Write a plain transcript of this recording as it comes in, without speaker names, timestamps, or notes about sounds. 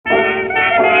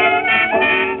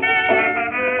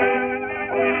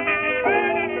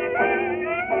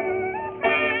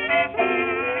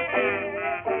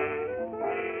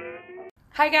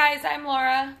Hi guys, I'm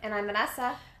Laura. And I'm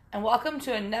Vanessa. And welcome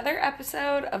to another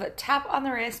episode of a Tap on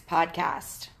the Wrist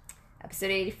podcast. Episode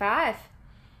 85.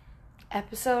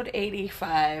 Episode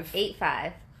 85.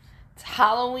 8-5. It's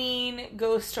Halloween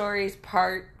Ghost Stories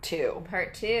Part 2.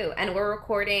 Part 2. And we're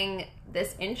recording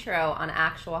this intro on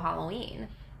actual Halloween.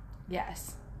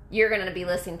 Yes. You're going to be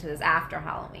listening to this after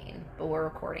Halloween, but we're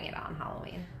recording it on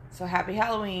Halloween. So happy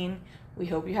Halloween. We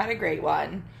hope you had a great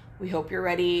one. We hope you're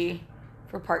ready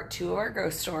for Part 2 of our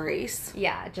ghost stories.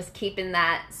 Yeah, just keeping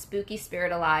that spooky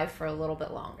spirit alive for a little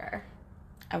bit longer.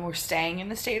 And we're staying in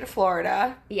the state of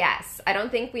Florida. Yes. I don't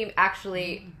think we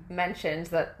actually mentioned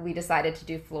that we decided to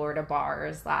do Florida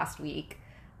bars last week.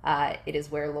 It is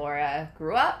where Laura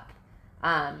grew up.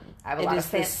 I have a lot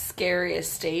of the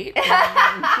scariest state.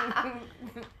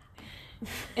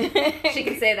 She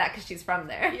can say that because she's from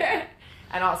there. Yeah.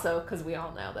 And also because we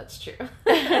all know that's true.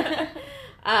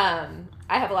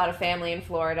 I have a lot of family in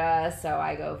Florida, so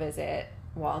I go visit.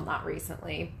 Well, not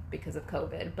recently because of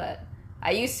COVID, but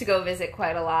I used to go visit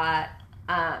quite a lot.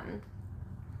 And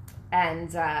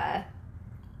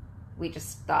we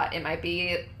just thought it might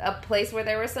be a place where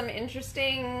there were some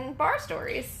interesting bar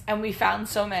stories. And we found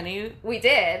so many. We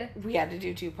did. We had to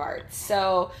do 2 parts.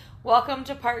 So, welcome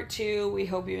to Part 2. We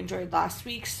hope you enjoyed last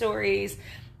week's stories.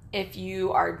 If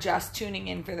you are just tuning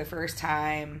in for the first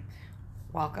time,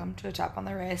 welcome to a Tap on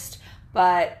the Wrist.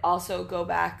 But also go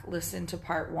back, listen to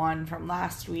Part 1 from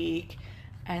last week,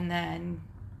 and then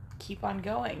keep on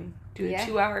going. Do a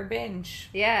 2-hour binge.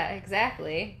 Yeah,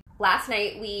 exactly. Last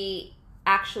night we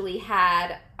actually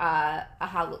had a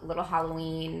little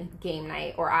Halloween game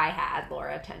night, or I had.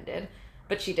 Laura attended,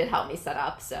 but she did help me set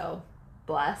up, so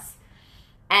bless.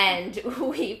 And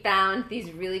we found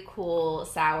these really cool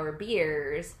sour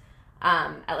beers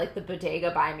at like the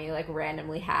bodega by me, like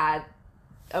randomly had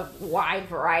a wide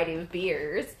variety of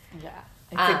beers. Yeah,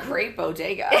 it's a great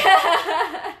bodega.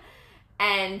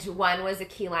 And one was a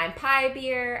key lime pie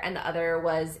beer, and the other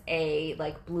was a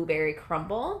like blueberry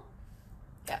crumble.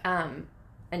 Yeah.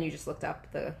 And you just looked up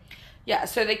the... Yeah,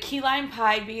 so the key lime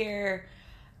pie beer,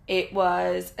 it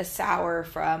was a sour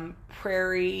from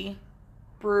Prairie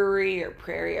Brewery or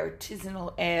Prairie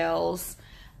Artisanal Ales.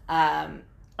 And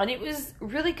it was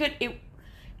really good.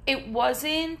 It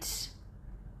wasn't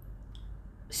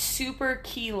super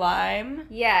key lime.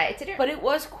 Yeah, it didn't... But it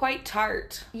was quite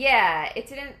tart. Yeah, it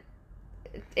didn't...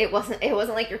 It wasn't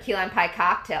like your key lime pie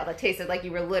cocktail that tasted like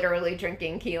you were literally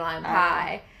drinking key lime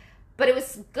pie. But it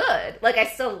was good. Like, I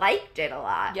still liked it a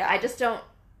lot. Yeah. I just don't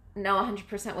know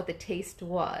 100% what the taste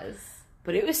was.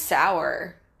 But it was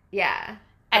sour. Yeah.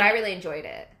 And I really enjoyed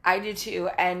it. I did too.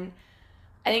 And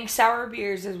I think sour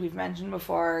beers, as we've mentioned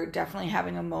before, definitely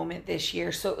having a moment this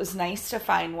year. So it was nice to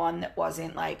find one that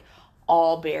wasn't like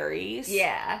all berries.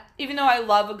 Yeah. Even though I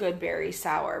love a good berry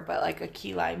sour, but like a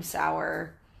key lime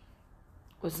sour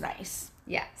was nice.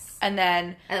 Yes. And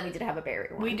then we did have a berry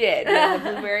one. We did. We had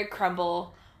the blueberry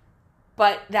crumble.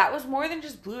 But that was more than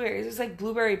just blueberries. It was like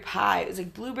blueberry pie. It was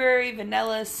like blueberry,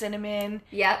 vanilla, cinnamon,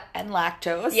 and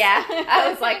lactose. Yeah. I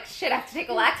was like, shit, I have to take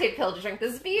a lactate pill to drink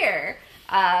this beer.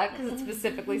 Because it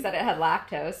specifically said it had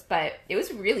lactose. But it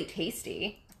was really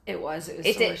tasty. It was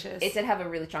delicious. It did have a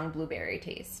really strong blueberry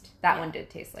taste. That one did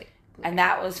taste like blueberry. And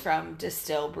that was from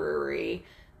Distill Brewery.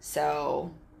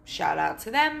 So, shout out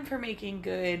to them for making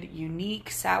good,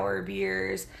 unique sour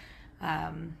beers.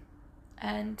 And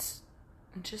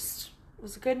it just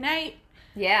was a good night.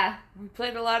 Yeah. We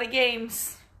played a lot of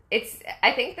games.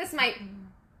 I think this might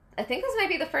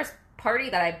be the first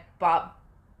party that I bought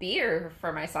beer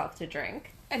for myself to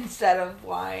drink. Instead of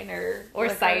wine or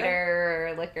liquor. Cider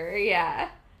or liquor, yeah.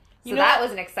 So that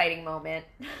was an exciting moment.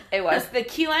 It was. The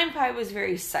key lime pie was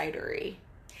very cidery.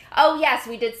 Oh, yes,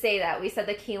 we did say that. We said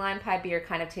the key lime pie beer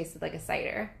kind of tasted like a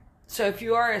cider. So if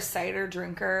you are a cider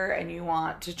drinker and you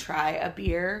want to try a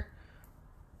beer,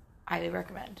 highly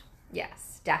recommend.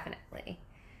 Yes, definitely.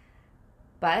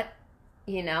 But,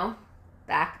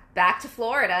 back to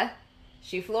Florida.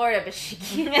 She Florida, but she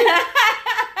can't.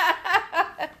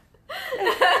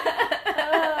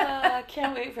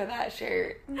 Can't wait for that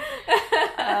shirt.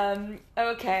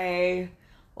 Okay.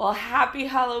 Well, happy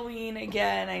Halloween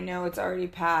again. I know it's already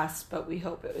passed, but we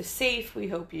hope it was safe. We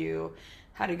hope you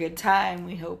had a good time.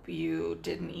 We hope you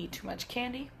didn't eat too much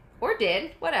candy. Or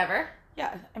did. Whatever.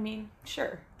 Yeah, I mean,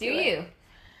 sure. Do you.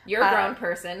 You're a grown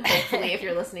person, hopefully, if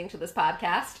you're listening to this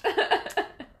podcast.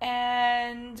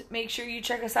 And make sure you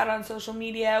check us out on social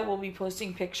media. We'll be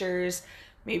posting pictures,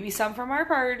 maybe some from our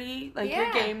party, like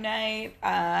your game night,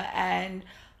 and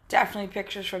definitely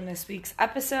pictures from this week's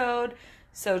episode.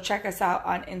 So check us out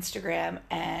on Instagram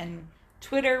and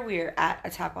Twitter. We are at A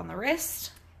Tap on the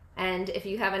Wrist. And if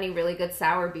you have any really good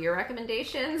sour beer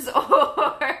recommendations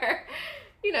or,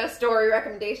 story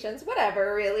recommendations,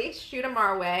 whatever, really, shoot them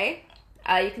our way.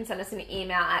 You can send us an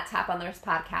email at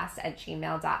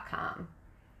taponthewristpodcast@gmail.com.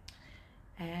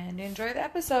 And enjoy the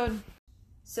episode.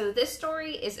 So this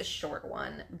story is a short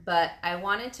one, but I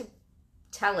wanted to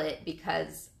tell it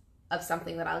because of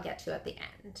something that I'll get to at the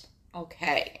end.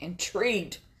 Okay,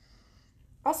 intrigued.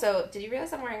 Also, did you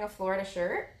realize I'm wearing a Florida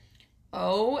shirt?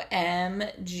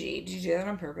 OMG. Did you do that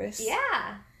on purpose?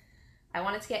 Yeah. I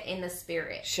wanted to get in the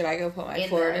spirit. Should I go put my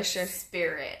Florida shirt?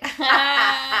 Spirit.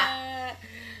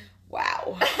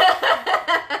 Wow.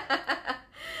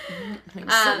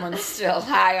 Someone's still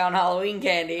high on Halloween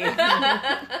candy.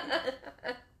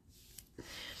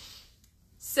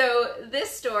 So this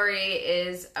story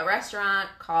is a restaurant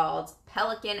called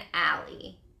Pelican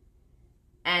Alley.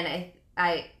 And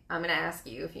I'm going to ask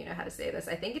you if you know how to say this.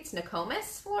 I think it's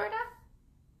Nokomis, Florida?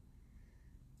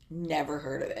 Never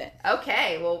heard of it.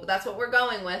 Okay, well, that's what we're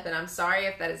going with, and I'm sorry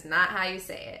if that is not how you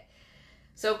say it.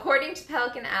 So according to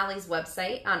Pelican Alley's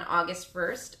website, on August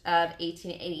 1st of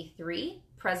 1883,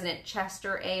 President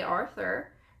Chester A.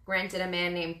 Arthur granted a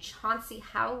man named Chauncey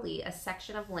Howley a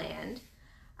section of land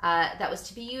that was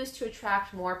to be used to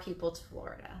attract more people to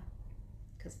Florida.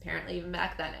 Because apparently even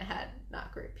back then it had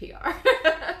not great PR.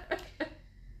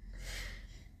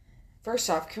 First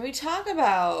off, can we talk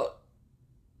about...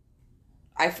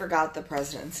 I forgot the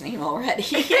president's name already.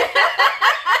 Chester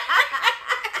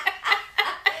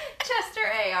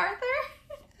A. Arthur?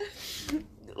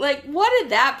 Like, what did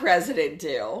that president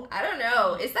do? I don't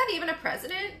know. Is that even a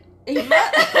president? He Does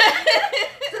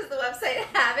the website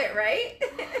have it right?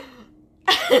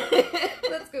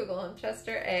 Let's Google him.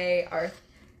 Chester A. Arthur.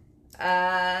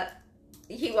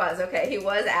 He was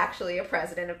actually a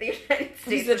president of the United States.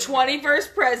 He's the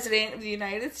 21st president of the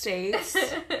United States.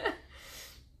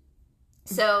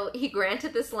 So he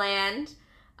granted this land.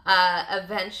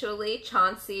 Eventually,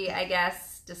 Chauncey, I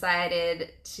guess,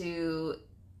 decided to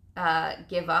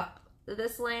give up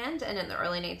this land. And in the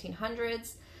early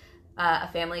 1900s, a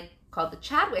family called the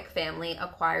Chadwick family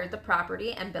acquired the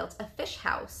property and built a fish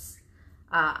house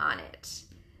on it.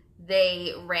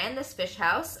 They ran this fish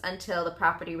house until the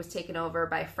property was taken over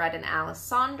by Fred and Alice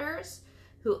Saunders,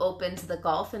 who opened the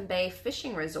Gulf and Bay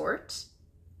Fishing Resort,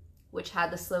 which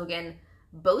had the slogan,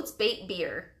 "Boats Bait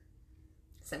Beer."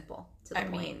 Simple. To the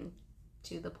point.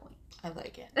 To the point. I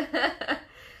like it.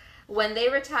 When they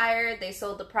retired, they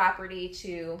sold the property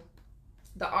to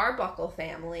the Arbuckle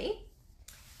family,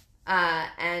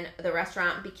 and the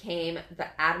restaurant became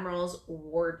the Admiral's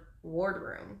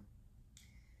Wardroom.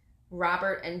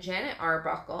 Robert and Janet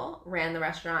Arbuckle ran the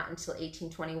restaurant until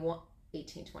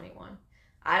 1821.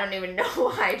 I don't even know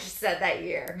why I just said that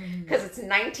year, because it's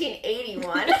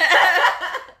 1981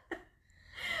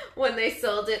 when they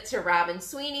sold it to Robin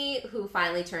Sweeney, who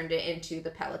finally turned it into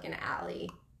the Pelican Alley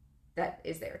that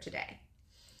is there today.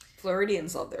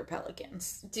 Floridians love their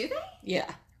pelicans. Do they?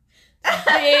 Yeah.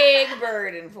 Big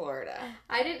bird in Florida.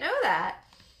 I didn't know that.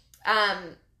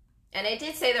 And I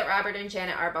did say that Robert and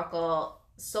Janet Arbuckle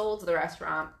sold the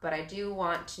restaurant, but I do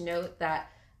want to note that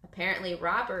apparently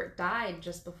Robert died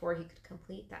just before he could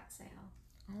complete that sale.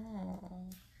 Oh.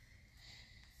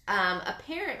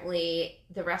 Apparently,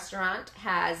 the restaurant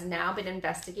has now been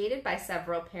investigated by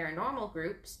several paranormal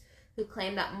groups who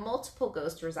claim that multiple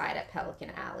ghosts reside at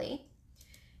Pelican Alley.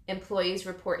 Employees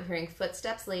report hearing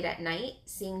footsteps late at night,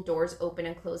 seeing doors open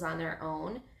and close on their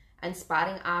own, and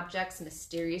spotting objects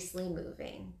mysteriously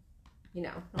moving.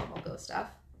 Normal ghost stuff.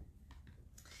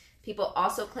 People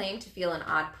also claim to feel an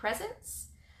odd presence.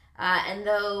 And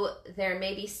though there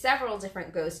may be several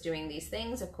different ghosts doing these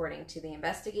things, according to the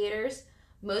investigators,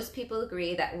 most people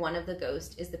agree that one of the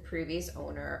ghosts is the previous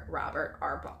owner, Robert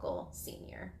Arbuckle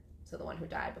Sr., so the one who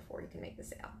died before he could make the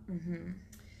sale. Mm-hmm.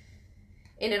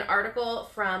 In an article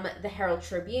from the Herald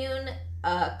Tribune,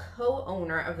 a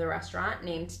co-owner of the restaurant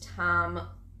named Tom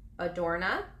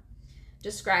Adorna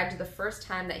described the first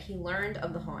time that he learned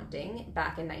of the haunting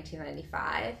back in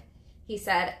 1995. He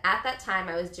said, "At that time,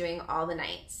 I was doing all the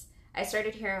nights. I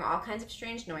started hearing all kinds of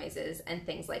strange noises and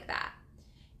things like that.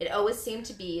 It always seemed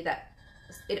to be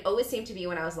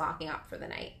when I was locking up for the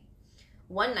night.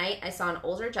 One night, I saw an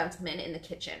older gentleman in the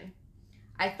kitchen.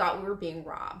 I thought we were being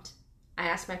robbed. I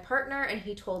asked my partner, and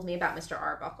he told me about Mr.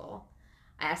 Arbuckle.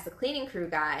 I asked the cleaning crew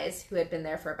guys, who had been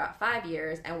there for about 5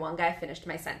 years, and one guy finished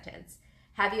my sentence.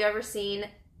 'Have you ever seen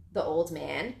the old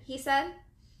man?' he said.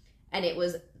 And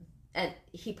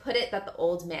he put it that the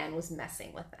old man was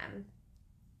messing with them.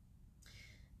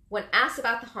 When asked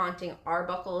about the haunting,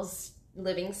 Arbuckle's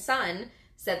living son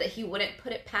said that he wouldn't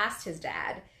put it past his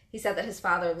dad. He said that his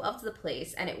father loved the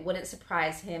place and it wouldn't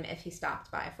surprise him if he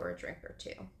stopped by for a drink or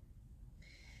two.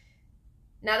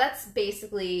 Now that's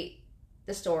basically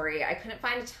the story. I couldn't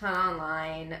find a ton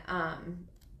online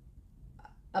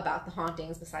about the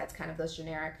hauntings besides kind of those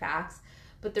generic facts.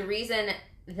 But the reason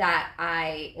that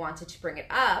I wanted to bring it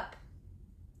up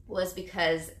was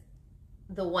because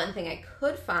the one thing I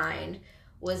could find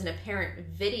was an apparent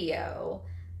video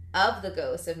of the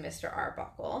ghost of Mr.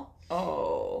 Arbuckle.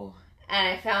 Oh. And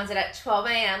I found it at 12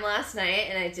 a.m. last night,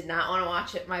 and I did not want to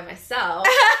watch it by myself.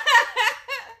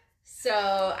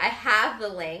 So I have the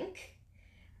link,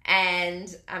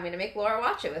 and I'm going to make Laura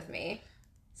watch it with me.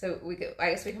 So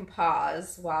I guess we can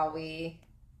pause while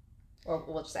or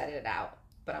we'll just edit it out.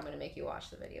 But I'm going to make you watch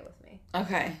the video with me.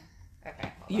 Okay.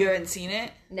 Okay. You haven't seen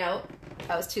it? No.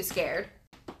 I was too scared.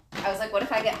 I was like, what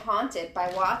if I get haunted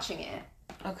by watching it?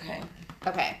 Okay.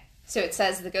 Okay. So it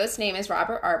says, the ghost's name is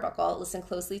Robert Arbuckle. Listen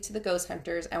closely to the ghost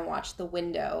hunters and watch the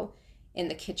window in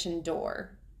the kitchen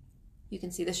door. You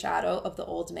can see the shadow of the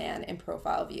old man in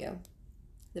profile view.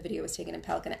 The video was taken in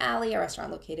Pelican Alley, a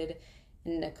restaurant located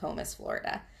in Nokomis,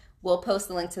 Florida. We'll post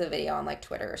the link to the video on like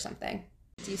Twitter or something.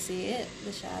 Do you see it?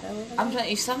 The shadow? I'm telling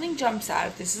you, something jumps out.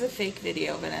 If this is a fake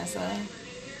video, Vanessa.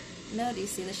 No, do you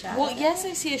see the shadow? Well, yes,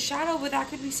 I see a shadow, but that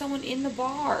could be someone in the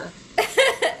bar.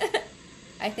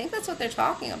 I think that's what they're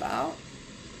talking about.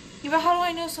 Yeah, but how do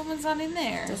I know someone's not in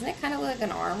there? Doesn't it kind of look like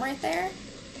an arm right there?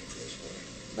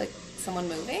 Like someone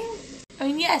moving? I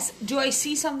mean, yes. Do I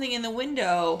see something in the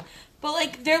window? But,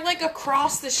 like, they're, like,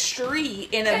 across the street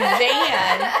in a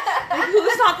van. Like,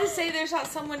 who's not to say there's not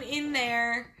someone in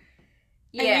there?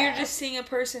 Yeah. And you're just seeing a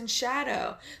person's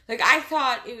shadow. Like, I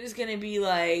thought it was going to be,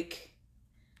 like,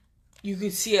 you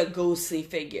could see a ghostly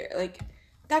figure. Like,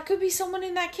 that could be someone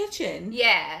in that kitchen.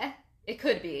 Yeah, it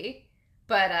could be.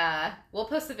 But we'll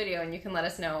post the video and you can let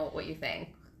us know what you think.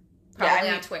 Probably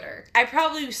on Twitter. I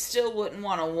probably still wouldn't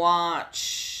want to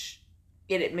watch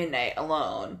it at midnight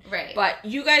alone. Right. But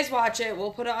you guys watch it.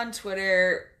 We'll put it on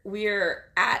Twitter. We're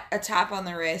at A Tap on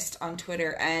the Wrist on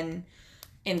Twitter and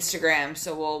Instagram.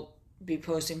 So we'll be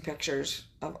posting pictures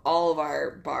of all of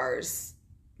our bars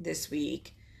this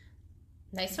week.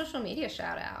 Nice social media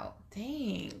shout out.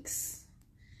 Thanks.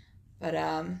 But,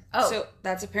 so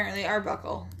that's apparently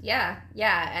Arbuckle. Yeah.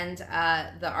 And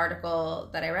the article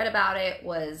that I read about it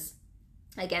was,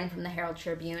 again, from the Herald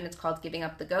Tribune. It's called Giving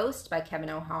Up the Ghost by Kevin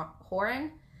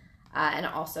O'Horan, and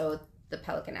also the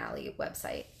Pelican Alley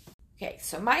website. Okay,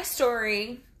 so my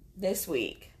story this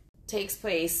week takes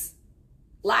place.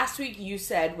 Last week you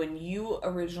said when you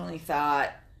originally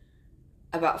thought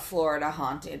about Florida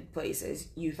haunted places,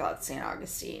 you thought St.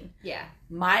 Augustine. Yeah.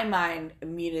 My mind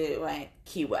immediately went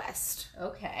Key West.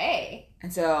 Okay.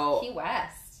 And so Key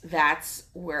West. That's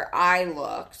where I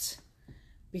looked,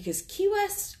 because Key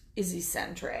West is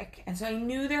eccentric. And so I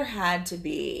knew there had to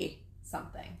be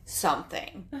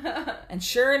something. And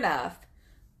sure enough,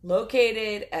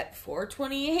 located at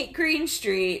 428 Green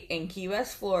Street in Key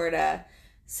West, Florida,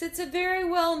 sits a very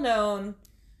well-known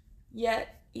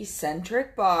yet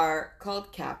eccentric bar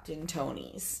called Captain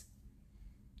Tony's.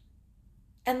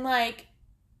 And, like,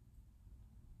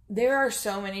 there are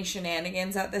so many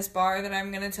shenanigans at this bar that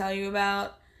I'm going to tell you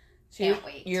about. So Can't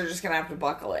wait. You're just going to have to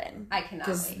buckle in. I cannot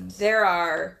wait. Because there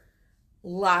are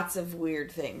lots of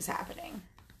weird things happening.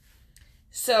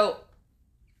 So,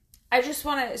 I just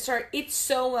want to start. It's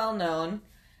so well known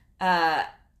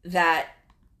that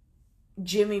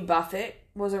Jimmy Buffett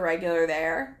was a regular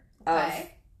there.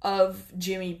 Okay. Of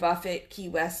Jimmy Buffett Key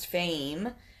West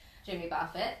fame. Jimmy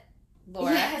Buffett.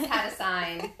 Laura has had a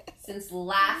sign since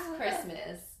last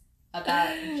Christmas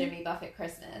about Jimmy Buffett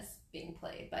Christmas being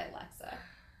played by Alexa.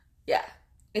 Yeah.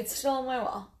 It's still on my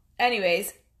wall.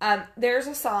 Anyways, there's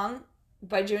a song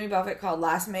by Jimmy Buffett called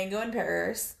Last Mango in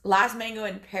Paris.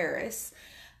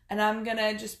 And I'm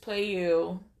gonna just play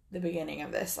you the beginning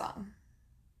of this song.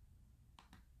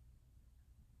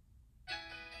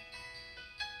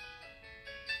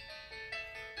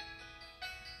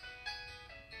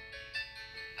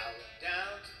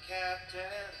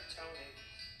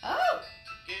 Oh!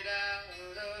 Get out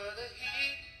of the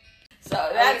heat. So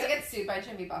Are that's... we gonna get sued by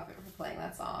Jimmy Buffett for playing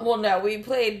that song? Well, no, we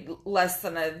played less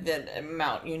than the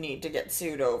amount you need to get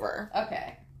sued over.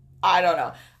 Okay. I don't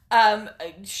know.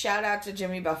 Shout out to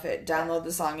Jimmy Buffett. Download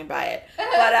the song and buy it.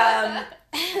 But,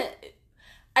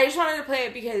 I just wanted to play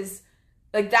it because,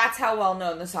 like, that's how well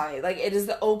known the song is. Like, it is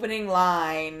the opening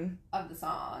line of the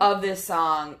song. Of this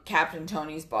song, Captain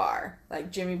Tony's Bar.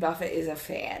 Like, Jimmy Buffett is a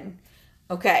fan.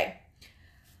 Okay.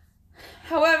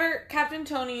 However, Captain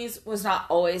Tony's was not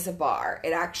always a bar.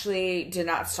 It actually did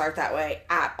not start that way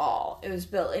at all. It was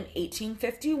built in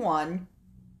 1851.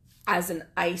 as an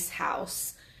ice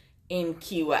house in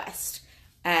Key West.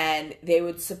 And they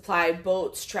would supply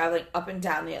boats traveling up and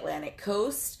down the Atlantic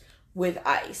coast with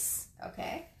ice.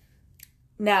 Okay.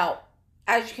 Now,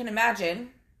 as you can imagine,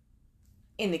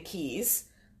 in the Keys,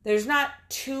 there's not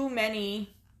too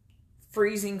many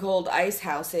freezing cold ice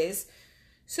houses.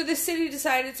 So the city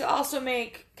decided to also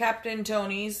make Captain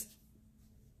Tony's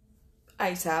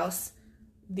ice house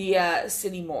the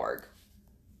city morgue.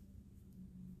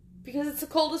 Because it's the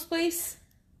coldest place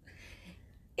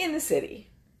in the city.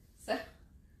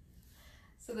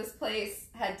 So this place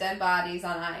had dead bodies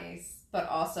on ice, but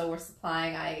also were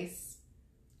supplying ice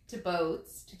to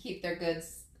boats to keep their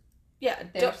goods. Yeah.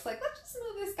 They were just like, let's just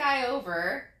move this guy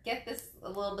over, get a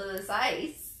little bit of this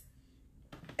ice.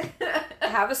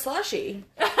 Have a slushie.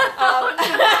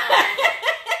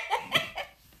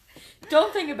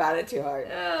 Don't think about it too hard.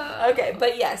 Okay,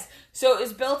 but yes. So it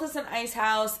was built as an ice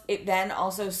house. It then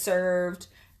also served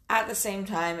at the same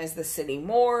time as the city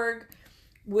morgue,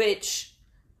 which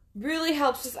really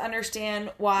helps us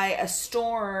understand why a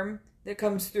storm that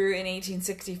comes through in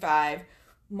 1865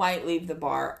 might leave the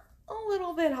bar a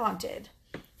little bit haunted.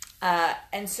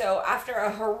 And so after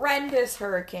a horrendous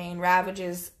hurricane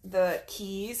ravages the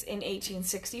Keys in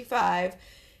 1865,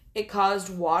 it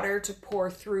caused water to pour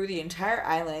through the entire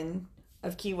island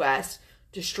of Key West,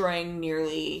 destroying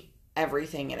nearly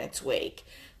everything in its wake.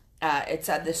 It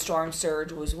said the storm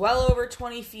surge was well over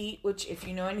 20 feet, which if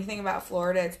you know anything about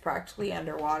Florida, it's practically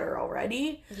underwater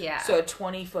already. Yeah. So a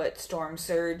 20-foot storm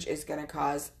surge is going to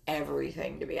cause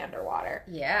everything to be underwater.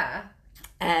 Yeah.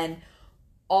 And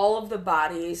all of the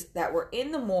bodies that were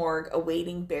in the morgue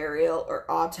awaiting burial or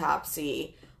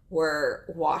autopsy were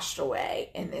washed away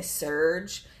in this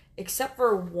surge, except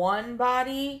for one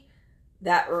body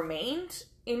that remained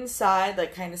inside,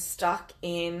 like kind of stuck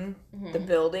in the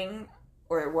building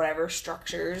or whatever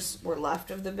structures were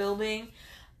left of the building.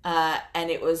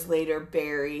 And it was later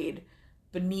buried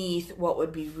beneath what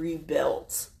would be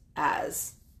rebuilt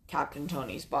as Captain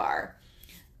Tony's bar.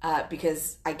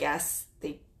 Because I guess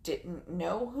they didn't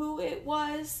know who it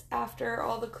was after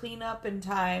all the cleanup and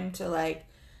time to, like,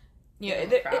 you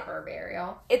know, proper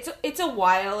burial. It's a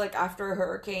while, like, after a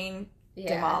hurricane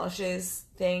Yeah. demolishes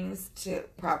things to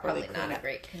properly Probably clean not up. a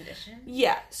great condition.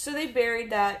 Yeah, so they buried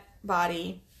that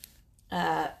body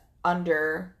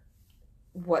under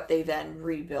what they then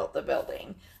rebuilt the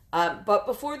building. But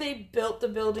before they built the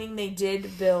building, they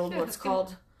did build what's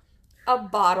called a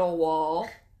bottle wall.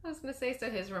 I was going to say, so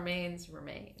his remains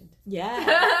remained.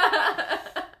 Yeah.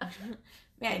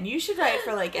 Man, you should write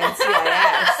for, like,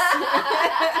 NCIS.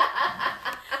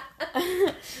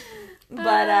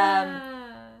 But,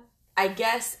 I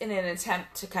guess in an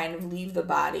attempt to kind of leave the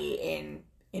body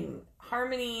in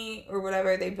harmony or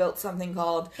whatever, they built something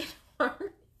called...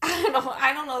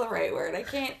 I don't know the right word. I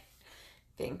can't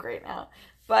think right now.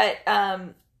 But,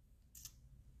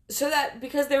 so that,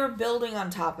 because they were building on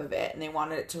top of it and they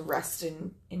wanted it to rest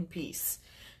in peace.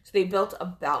 So they built a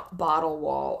bottle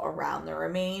wall around the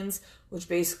remains, which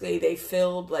basically they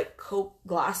filled like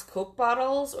glass Coke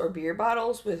bottles or beer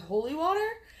bottles with holy water.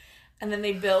 And then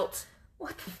they built...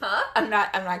 What the fuck? I'm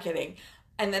not kidding.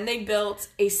 And then they built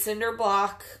a cinder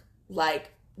block,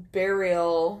 like,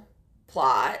 burial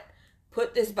plot,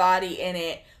 put this body in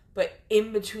it, but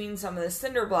in between some of the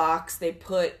cinder blocks, they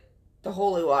put the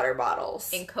holy water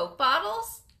bottles. In Coke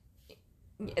bottles?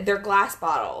 They're glass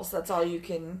bottles. That's all you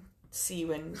can see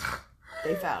when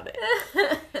they found it.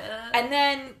 And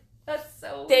then That's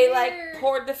so they, weird. like,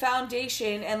 poured the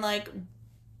foundation and, like,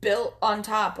 built on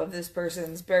top of this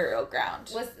person's burial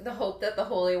ground. Was the hope that the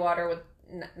holy water would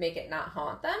make it not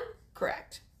haunt them?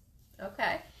 Correct.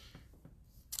 Okay.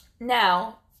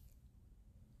 Now,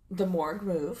 the morgue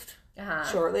moved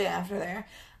shortly after there.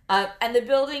 And the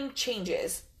building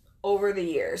changes over the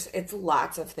years. It's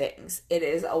lots of things. It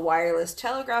is a wireless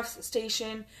telegraph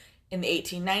station in the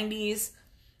 1890s.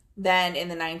 Then in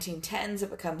the 1910s,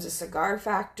 it becomes a cigar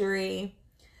factory.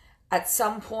 At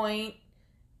some point,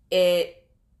 it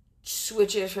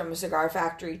switches from a cigar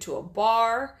factory to a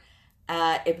bar.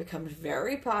 It becomes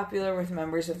very popular with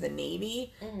members of the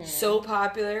Navy. Mm-hmm. So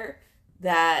popular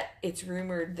that it's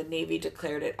rumored the Navy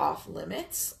declared it off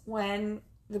limits when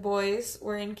the boys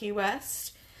were in Key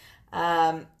West.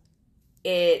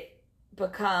 It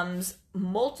becomes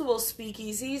multiple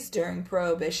speakeasies during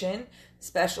Prohibition,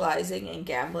 specializing in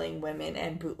gambling, women,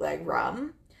 and bootleg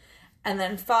rum. And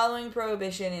then following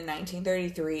Prohibition in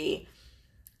 1933,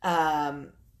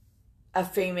 a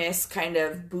famous kind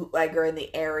of bootlegger in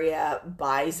the area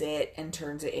buys it and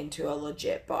turns it into a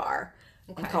legit bar.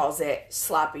 Okay. And calls it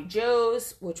Sloppy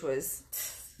Joe's, which was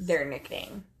their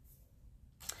nickname.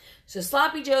 So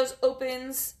Sloppy Joe's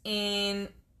opens in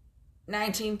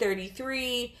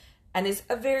 1933 and is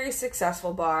a very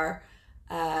successful bar.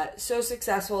 So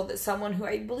successful that someone who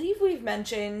I believe we've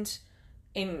mentioned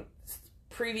in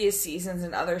previous seasons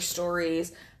and other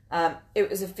stories, it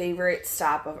was a favorite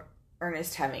stop of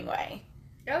Ernest Hemingway.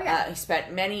 Oh, yeah. He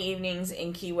spent many evenings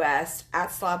in Key West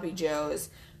at Sloppy Joe's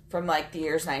from like the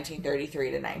years 1933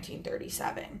 to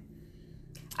 1937.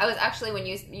 I was actually, when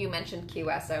you mentioned Key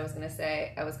West, I was gonna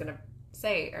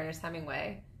say Ernest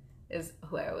Hemingway is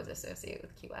who I always associate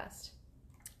with Key West.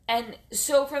 And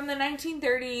so from the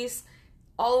 1930s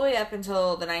all the way up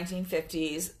until the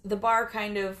 1950s, the bar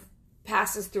kind of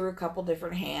passes through a couple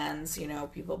different hands. You know,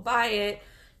 people buy it,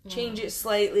 change it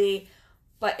slightly.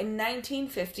 But in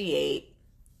 1958,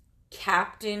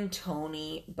 Captain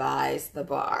Tony buys the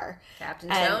bar. Captain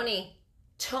And Tony.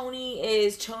 Tony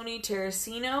is Tony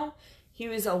Terracino. He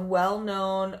was a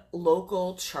well-known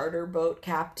local charter boat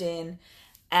captain,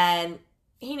 and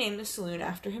he named the saloon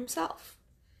after himself.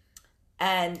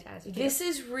 And this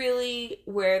is really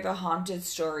where the haunted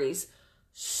stories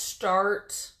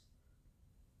start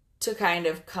to kind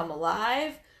of come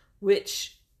alive,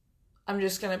 which I'm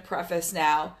just going to preface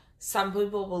now. Some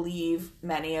people believe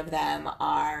many of them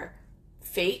are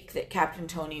fake, that Captain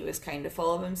Tony was kind of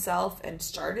full of himself and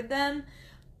started them.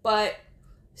 But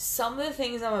some of the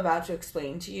things I'm about to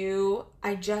explain to you,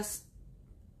 I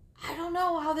don't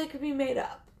know how they could be made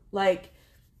up. Like,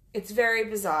 it's very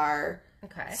bizarre.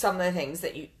 Okay. Some of the things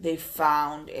that they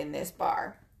found in this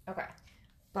bar. Okay.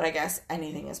 But I guess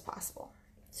anything is possible.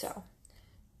 So,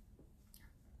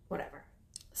 whatever.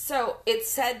 So,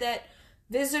 it's said that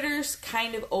visitors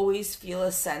kind of always feel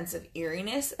a sense of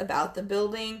eeriness about the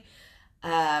building.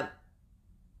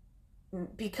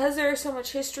 Because there's so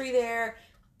much history there,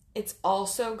 it's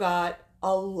also got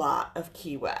a lot of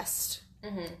Key West.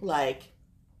 Mm-hmm. Like,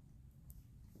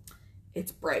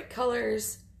 it's bright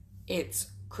colors, it's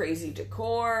crazy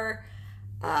decor,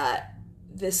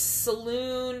 this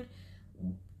saloon,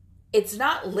 it's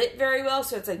not lit very well,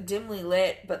 so it's like dimly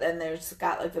lit, but then there's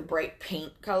got like the bright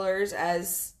paint colors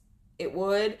as it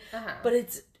would, but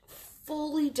it's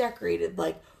fully decorated,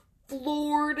 like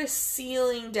floor to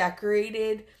ceiling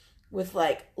decorated with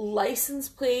like license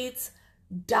plates,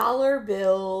 dollar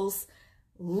bills,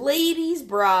 ladies'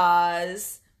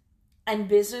 bras, and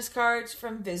business cards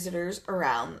from visitors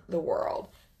around the world.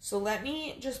 So let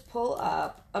me just pull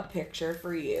up a picture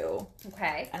for you.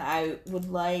 Okay. And I would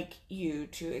like you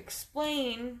to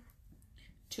explain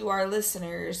to our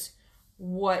listeners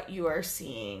what you are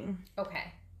seeing.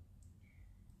 Okay.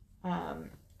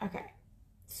 Okay.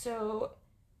 So,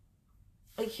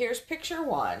 like, here's picture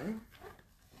one.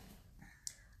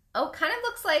 Oh, kind of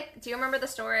looks like, do you remember the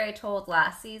story I told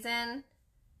last season?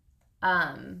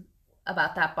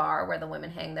 About that bar where the women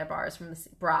hang their bras from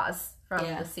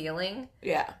the ceiling.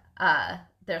 Yeah.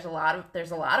 There's a lot of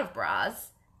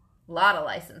bras, a lot of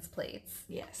license plates.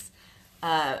 Yes.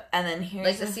 And then here's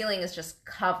like the ceiling is just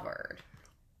covered.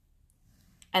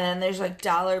 And then there's like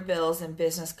dollar bills and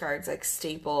business cards like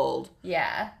stapled.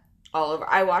 Yeah. All over.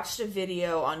 I watched a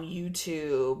video on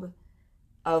YouTube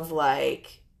of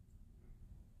like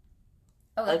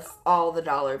all the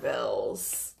dollar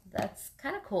bills. That's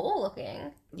kind of cool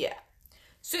looking. Yeah.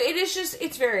 So it is just,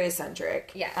 it's very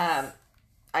eccentric. Yes.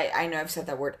 I know I've said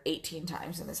that word 18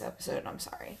 times in this episode, and I'm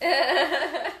sorry.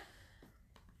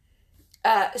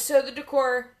 So the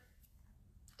decor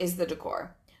is the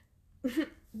decor.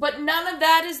 But none of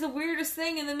that is the weirdest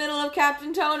thing in the middle of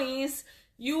Captain Tony's.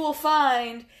 You will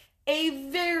find a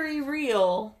very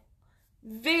real,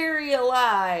 very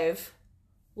alive,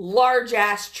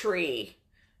 large-ass tree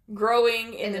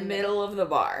growing in the middle of the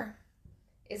bar.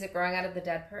 Is it growing out of the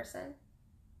dead person?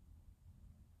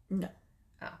 No.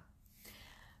 Oh.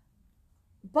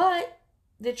 But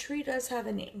the tree does have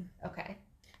a name. Okay.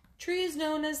 Tree is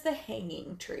known as the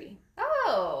hanging tree.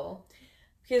 Oh.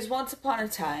 Because once upon a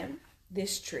time,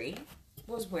 this tree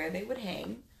was where they would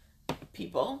hang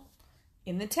people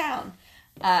in the town.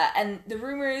 And the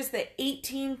rumor is that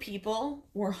 18 people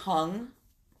were hung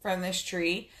from this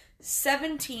tree.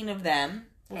 17 of them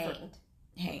hanged.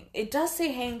 It does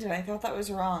say hanged, and I thought that was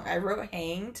wrong. I wrote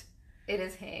hanged. It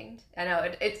is hanged. I know,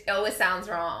 it always sounds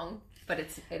wrong, but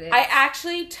it is. I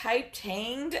actually typed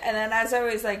hanged, and then as I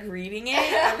was like reading it,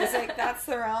 I was like, that's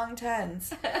the wrong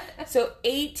tense. So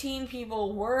 18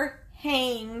 people were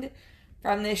hanged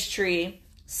from this tree,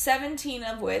 17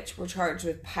 of which were charged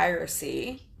with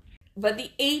piracy, but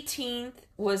the 18th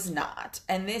was not.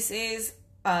 And this is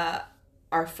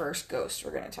our first ghost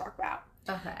we're going to talk about.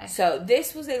 Okay. So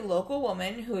this was a local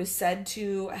woman who is said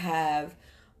to have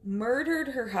murdered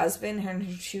her husband and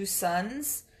her two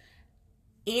sons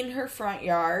in her front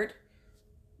yard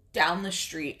down the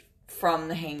street from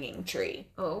the hanging tree.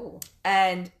 Oh.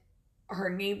 And her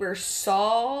neighbor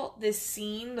saw this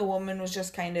scene. The woman was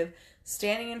just kind of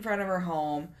standing in front of her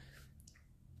home,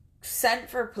 sent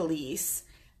for police.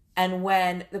 And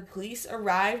when the police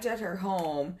arrived at her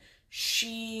home,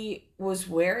 she was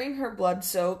wearing her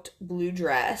blood-soaked blue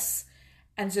dress.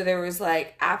 And so there was,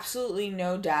 like, absolutely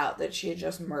no doubt that she had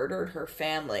just murdered her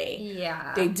family.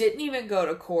 Yeah. They didn't even go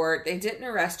to court. They didn't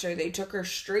arrest her. They took her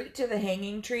straight to the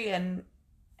hanging tree and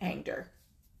hanged her.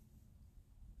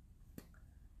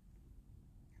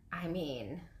 I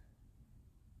mean...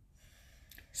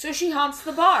 So she haunts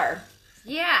the bar.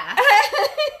 Yeah.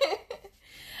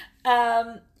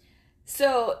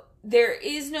 So there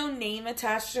is no name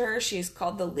attached to her. She's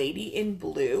called the Lady in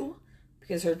Blue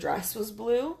because her dress was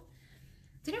blue.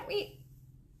 Didn't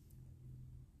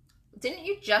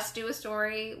you just do a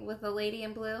story with a lady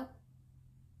in blue?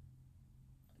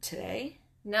 Today?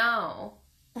 No.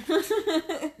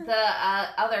 The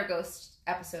other ghost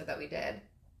episode that we did.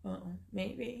 Oh,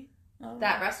 maybe.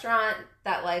 That restaurant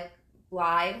that, like,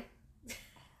 lied.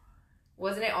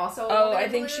 Wasn't it also a Oh, woman I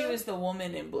in think blue? she was the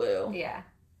woman in blue. Yeah.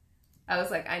 I was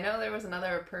like, I know there was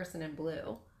another person in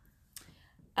blue.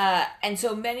 And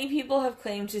so many people have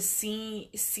claimed to have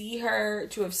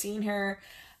seen her.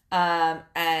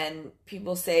 And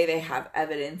people say they have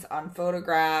evidence on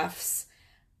photographs.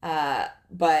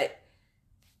 But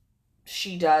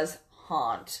she does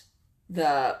haunt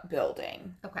the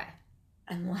building. Okay.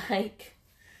 And like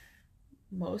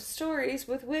most stories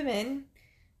with women,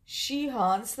 she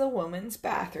haunts the woman's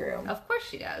bathroom. Of course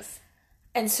she does.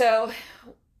 And so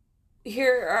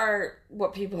here are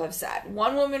what people have said.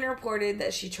 One woman reported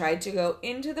that she tried to go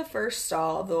into the first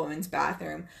stall of the woman's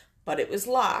bathroom, but it was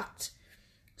locked.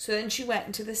 So then she went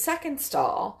into the second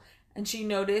stall and she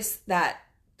noticed that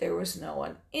there was no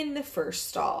one in the first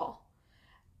stall.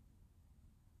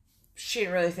 She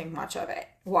didn't really think much of it.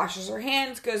 Washes her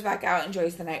hands, goes back out,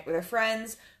 enjoys the night with her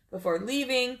friends. Before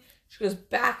leaving, she goes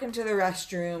back into the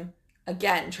restroom,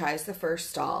 again tries the first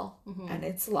stall, and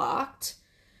it's locked.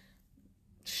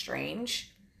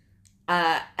 Strange.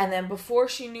 And then before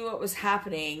she knew what was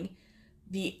happening,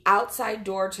 the outside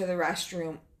door to the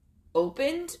restroom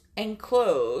opened and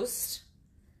closed,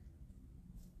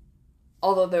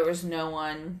 although there was no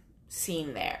one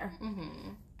seen there.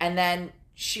 Mm-hmm. And then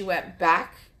she went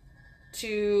back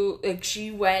to, like,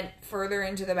 she went further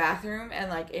into the bathroom and,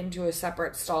 like, into a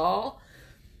separate stall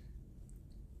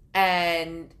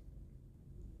and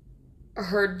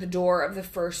heard the door of the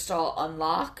first stall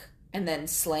unlock and then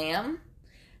slam.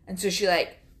 And so she,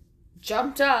 like,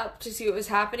 jumped up to see what was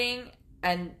happening,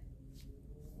 and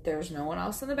there was no one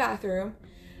else in the bathroom.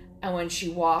 And when she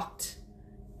walked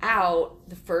out,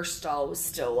 the first stall was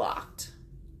still locked.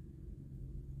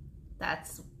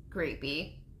 That's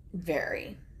creepy.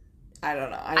 Very. I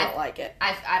don't know. I don't like it.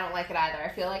 I don't like it either. I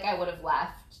feel like I would have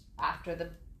left after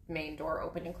the main door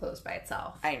opened and closed by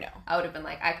itself. I know. I would have been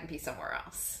like, I can be somewhere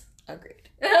else. Agreed.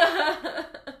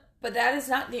 But that is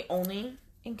not the only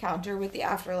encounter with the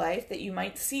afterlife that you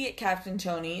might see at Captain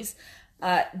Tony's.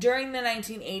 During the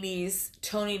 1980s,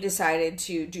 Tony decided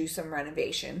to do some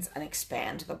renovations and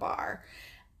expand the bar.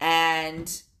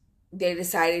 And they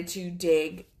decided to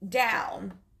dig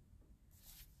down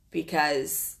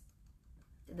because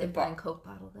Did they find Coke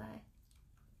bottle guy?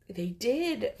 they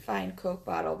did find Coke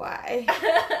bottle guy.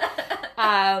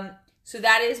 So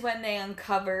that is when they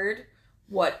uncovered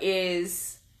what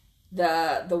is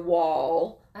the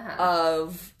wall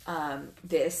of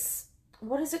this,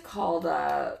 what is it called?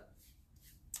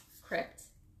 Crypt?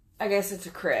 I guess it's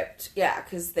a crypt. Yeah,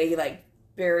 because they, like,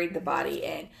 buried the body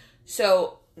in.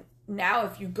 So now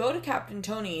if you go to Captain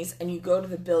Tony's and you go to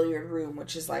the billiard room,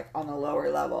 which is, like, on the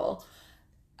lower level,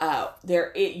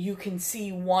 you can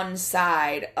see one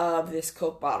side of this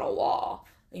Coke bottle wall.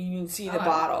 You can see the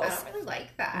bottles. I don't really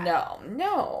like that.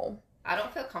 No. I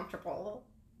don't feel comfortable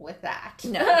with that.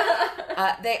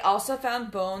 No. They also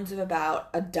found bones of about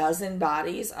a dozen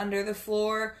bodies under the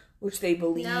floor, which they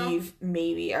believe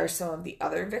maybe are some of the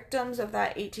other victims of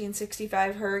that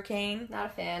 1865 hurricane. Not a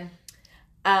fan.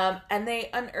 And they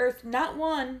unearthed not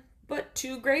one, but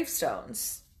 2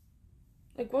 gravestones.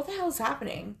 Like, what the hell is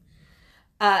happening?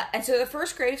 And so the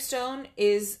first gravestone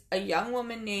is a young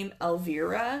woman named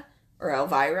Elvira.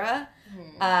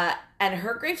 And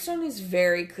her gravestone is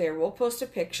very clear. We'll post a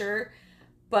picture.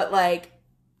 But, like,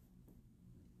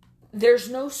 there's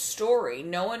no story.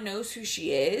 No one knows who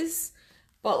she is.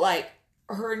 But, like,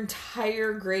 her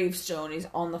entire gravestone is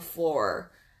on the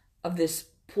floor of this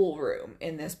pool room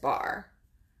in this bar.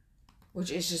 Which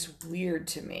is just weird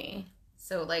to me.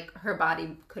 So, like, her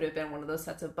body could have been one of those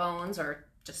sets of bones, or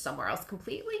just somewhere else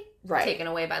completely. Right. Taken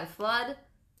away by the flood.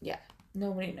 Yeah.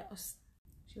 Nobody knows.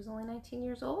 She was only 19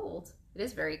 years old. It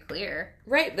is very clear.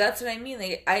 Right, that's what I mean.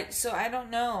 Like, I don't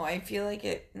know. I feel like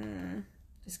it.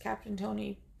 Is Captain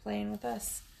Tony playing with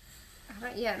us?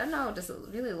 I don't know. Does it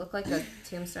really look like a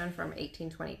tombstone from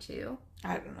 1822?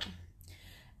 I don't know.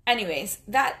 Anyways,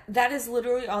 that is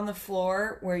literally on the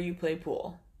floor where you play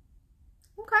pool.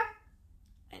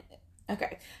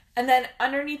 Okay. And then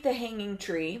underneath the hanging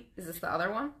tree. Is this the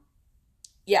other one?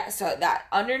 Yeah, so that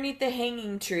underneath the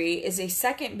hanging tree is a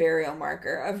second burial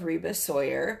marker of Reba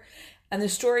Sawyer. And the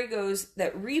story goes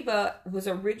that Reba was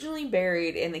originally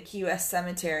buried in the Key West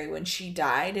Cemetery when she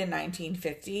died in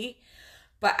 1950.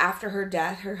 But after her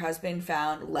death, her husband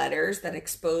found letters that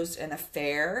exposed an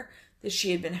affair that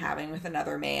she had been having with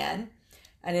another man.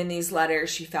 And in these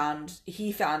letters, he found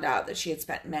out that she had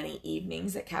spent many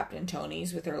evenings at Captain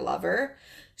Tony's with her lover.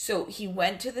 So he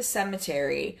went to the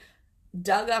cemetery,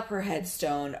 dug up her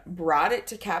headstone, brought it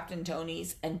to Captain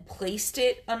Tony's, and placed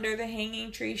it under the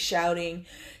hanging tree, shouting,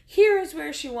 "Here is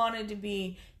where she wanted to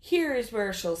be. Here is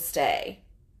where she'll stay."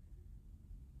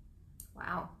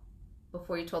 Wow.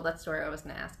 Before you told that story, I was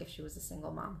going to ask if she was a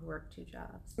single mom who worked 2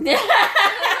 jobs. No.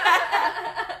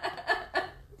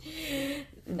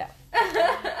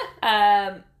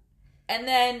 And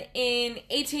then in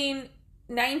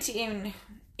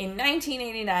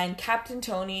 1989, Captain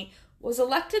Tony was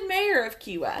elected mayor of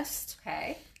Key West.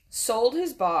 Okay. Sold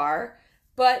his bar,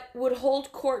 but would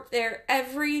hold court there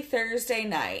every Thursday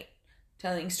night,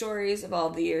 telling stories of all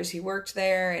the years he worked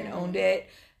there and owned it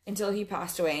until he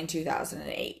passed away in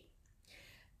 2008.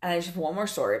 And I just have one more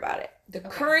story about it. The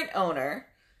current owner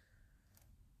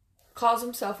calls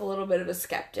himself a little bit of a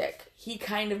skeptic. He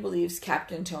kind of believes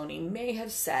Captain Tony may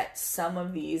have set some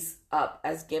of these up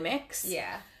as gimmicks.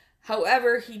 Yeah.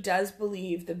 However, he does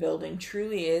believe the building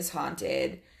truly is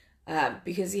haunted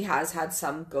because he has had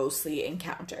some ghostly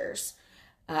encounters.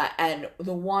 And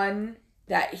the one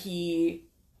that he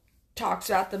talks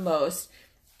about the most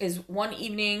is one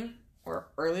evening or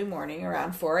early morning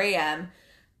around 4 a.m.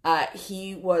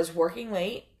 He was working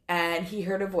late and he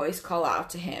heard a voice call out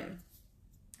to him.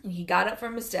 And he got up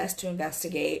from his desk to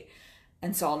investigate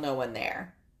and saw no one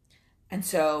there. And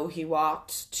so he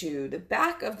walked to the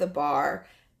back of the bar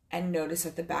and noticed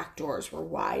that the back doors were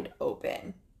wide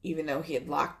open, even though he had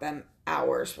locked them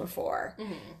hours before.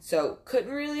 Mm-hmm. So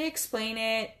couldn't really explain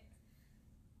it.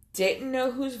 Didn't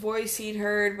know whose voice he'd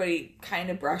heard, but he kind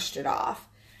of brushed it off.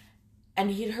 And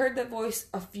he'd heard the voice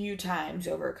a few times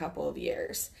over a couple of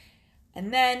years.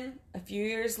 And then a few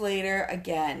years later,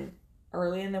 again,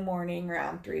 early in the morning,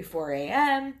 around 3, 4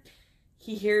 a.m.,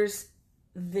 he hears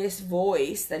this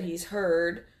voice that he's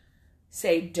heard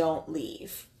say, "Don't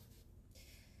leave."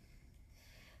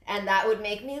 And that would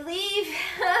make me leave.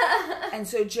 And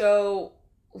so Joe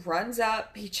runs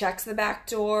up, he checks the back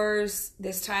doors.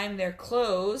 This time they're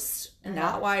closed,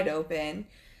 not wide open,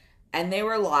 and they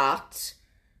were locked.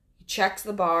 He checks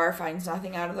the bar, finds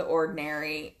nothing out of the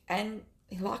ordinary, and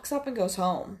he locks up and goes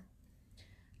home.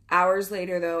 Hours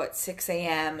later, though, at 6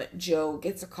 a.m., Joe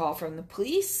gets a call from the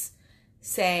police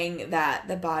saying that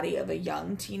the body of a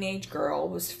young teenage girl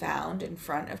was found in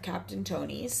front of Captain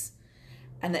Tony's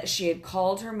and that she had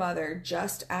called her mother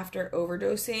just after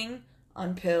overdosing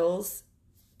on pills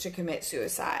to commit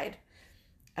suicide.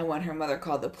 And when her mother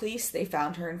called the police, they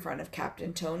found her in front of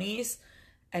Captain Tony's,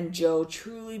 and Joe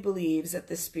truly believes that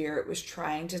the spirit was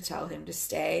trying to tell him to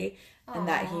stay and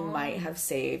that he might have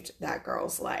saved that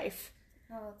girl's life.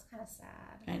 Oh, that's kind of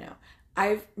sad. I know.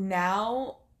 I've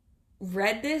now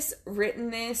read this, written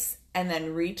this, and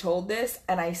then retold this,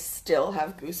 and I still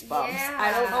have goosebumps. Yeah.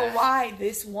 I don't know why.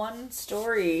 This one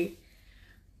story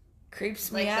creeps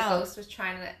me out. Like the ghost was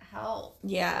trying to help.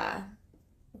 Yeah.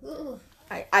 Ooh.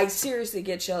 I seriously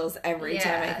get chills every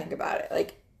time I think about it.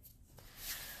 Like,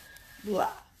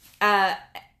 blah.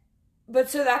 But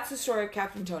so that's the story of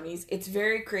Captain Tony's. It's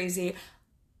very crazy.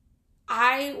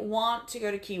 I want to go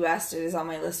to Key West. It is on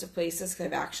my list of places because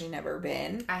I've actually never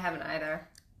been. I haven't either.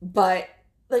 But,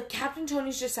 like, Captain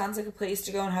Tony's just sounds like a place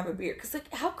to go and have a beer. Because,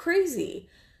 like, how crazy.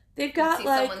 They've got,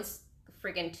 like... someone's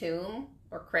friggin' tomb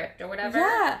or crypt or whatever.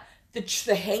 Yeah.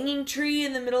 The hanging tree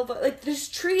in the middle of... Like, this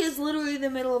tree is literally in the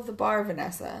middle of the bar,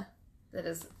 Vanessa. That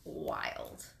is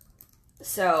wild.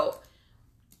 So,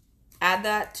 add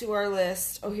that to our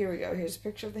list. Oh, here we go. Here's a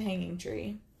picture of the hanging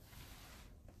tree.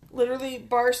 Literally,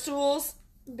 bar stools,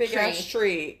 big ass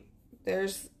tree.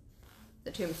 There's...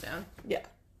 The tombstone. Yeah.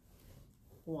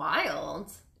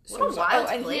 Wild. So What a wild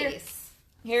and place.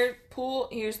 Here, pool.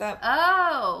 Here's that.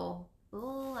 Oh.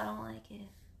 Ooh, I don't like it.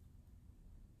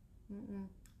 Mm-mm.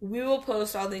 We will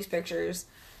post all these pictures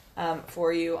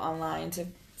for you online to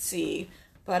see.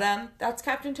 But that's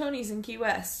Captain Tony's in Key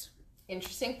West.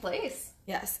 Interesting place.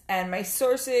 Yes, and my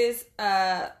sources,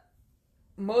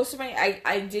 most of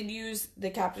I did use the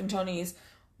Captain Tony's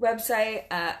website,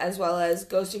 as well as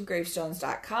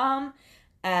ghostandgravestones.com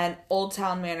and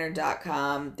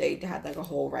oldtownmanor.com. They had like a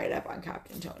whole write-up on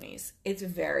Captain Tony's. It's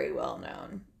very well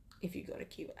known if you go to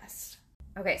Key West.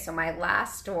 Okay, so my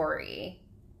last story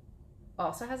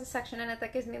also has a section in it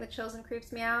that gives me the chills and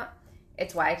creeps me out.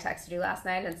 It's why I texted you last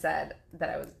night and said that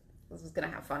I was going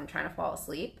to have fun trying to fall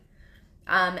asleep.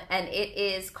 And it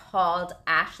is called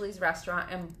Ashley's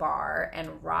Restaurant and Bar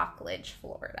in Rockledge,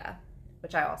 Florida,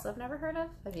 which I also have never heard of.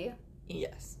 Have you?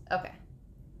 Yes. Okay.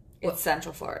 It's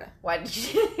Central Florida. Why'd you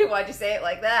say it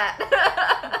like that?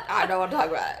 I don't want to talk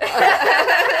about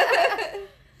it.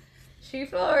 She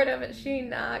Florida, but she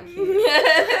not cute.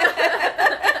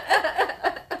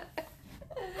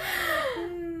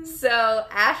 So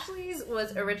Ashley's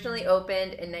was originally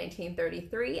opened in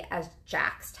 1933 as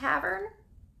Jack's Tavern.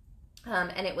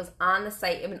 And it was on the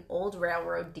site of an old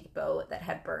railroad depot that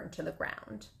had burned to the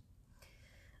ground.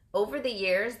 Over the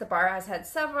years, the bar has had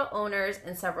several owners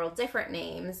and several different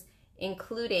names,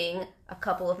 including a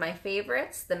couple of my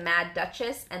favorites, the Mad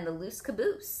Duchess and the Loose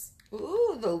Caboose.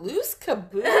 Ooh, the Loose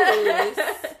Caboose.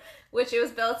 Which it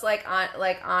was built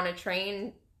on a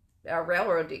train, a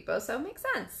railroad depot, so it makes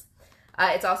sense.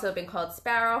 It's also been called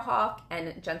Sparrowhawk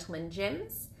and Gentleman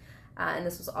Jim's. And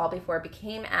this was all before it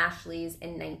became Ashley's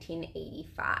in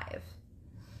 1985.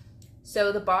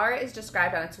 So the bar is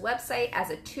described on its website as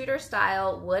a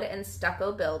Tudor-style wood and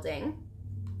stucco building,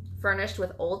 furnished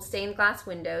with old stained glass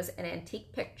windows and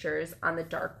antique pictures on the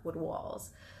dark wood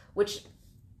walls, which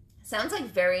sounds like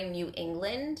very New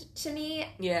England to me.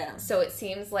 Yeah. So it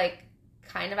seems like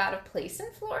kind of out of place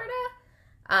in Florida.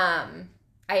 I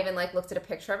even looked at a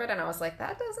picture of it and I was like,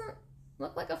 that doesn't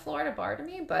look like a Florida bar to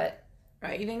me, but...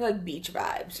 Right, you think like beach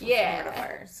vibes. Yeah. Florida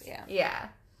bars. Yeah. Yeah.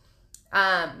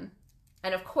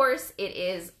 And of course, it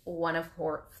is one of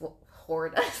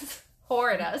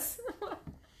Florida's.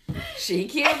 She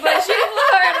cute, but she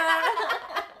Florida.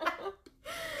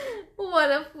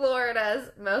 One of Florida's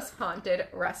most haunted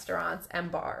restaurants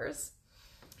and bars.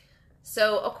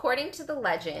 So, according to the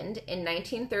legend, in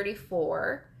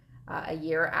 1934, a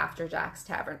year after Jack's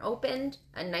Tavern opened,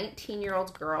 a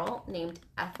 19-year-old girl named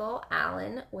Ethel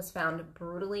Allen was found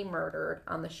brutally murdered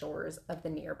on the shores of the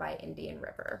nearby Indian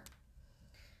River.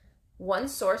 One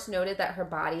source noted that her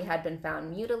body had been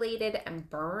found mutilated and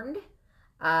burned,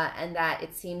 and that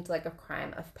it seemed like a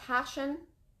crime of passion,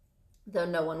 though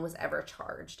no one was ever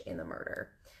charged in the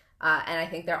murder. And I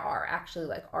think there are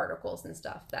actually articles and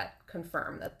stuff that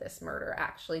confirm that this murder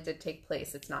actually did take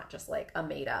place. It's not just a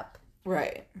made-up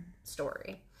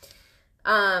story.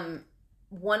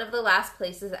 One of the last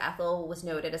places Ethel was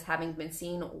noted as having been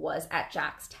seen was at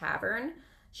Jack's Tavern.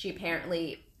 She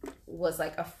apparently was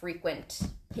a frequent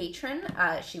patron.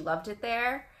 She loved it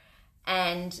there.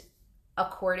 And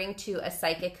according to a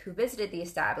psychic who visited the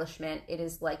establishment, it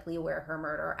is likely where her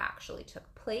murder actually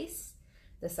took place.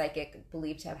 The psychic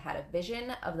believed to have had a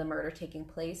vision of the murder taking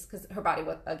place because her body,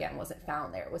 wasn't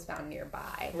found there. It was found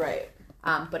nearby. Right.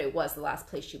 But it was the last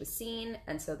place she was seen.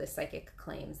 And so the psychic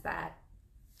claims that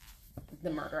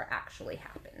the murder actually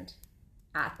happened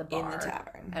at the bar. In the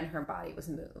tavern. And her body was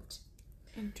moved.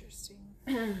 Interesting.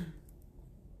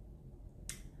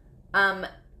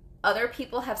 Other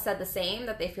people have said the same,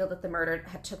 that they feel that the murder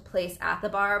took place at the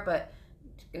bar, but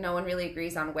no one really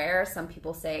agrees on where. Some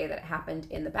people say that it happened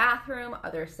in the bathroom.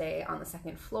 Others say on the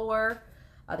second floor.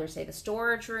 Others say the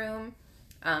storage room.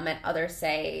 And others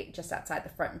say just outside the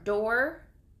front door.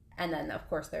 And then, of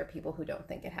course, there are people who don't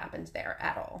think it happened there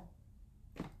at all.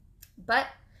 But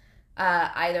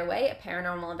either way, a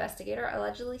paranormal investigator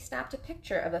allegedly snapped a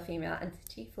picture of a female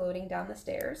entity floating down the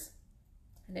stairs.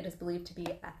 And it is believed to be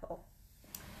Ethel.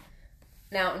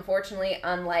 Now, unfortunately,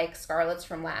 unlike Scarlett's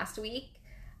from last week,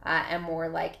 and more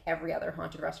like every other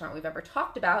haunted restaurant we've ever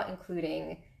talked about,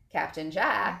 including Captain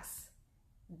Jack's,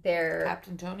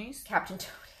 Captain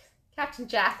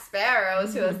Jack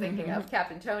Sparrow's, who I was thinking of,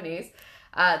 Captain Tony's,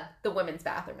 the women's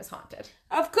bathroom is haunted.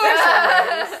 Of course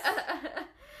it is.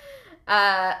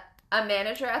 A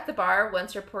manager at the bar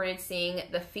once reported seeing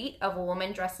the feet of a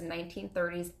woman dressed in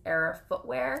 1930s era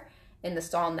footwear in the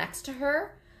stall next to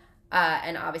her.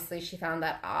 And obviously she found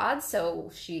that odd,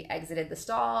 so she exited the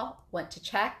stall, went to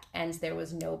check, and there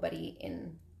was nobody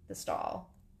in the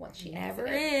stall once she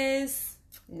exited.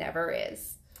 Never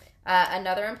is.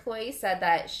 Another employee said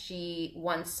that she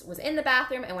once was in the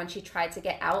bathroom, and when she tried to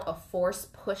get out, a force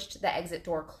pushed the exit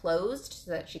door closed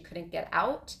so that she couldn't get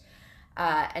out.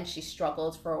 And she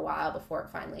struggled for a while before it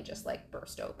finally just like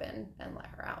burst open and let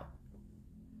her out.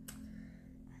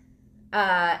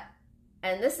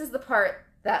 And this is the part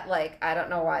that, like, I don't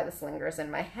know why this lingers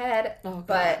in my head,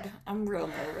 but I'm real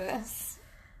nervous.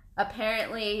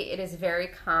 Apparently it is very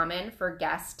common for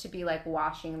guests to be like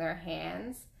washing their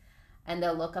hands, and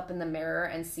they'll look up in the mirror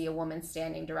and see a woman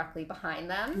standing directly behind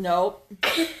them. Nope.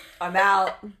 I'm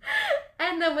out.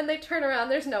 And then when they turn around,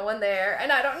 there's no one there.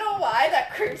 And I don't know why.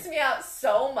 That creeps me out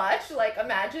so much. Like,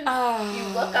 imagine you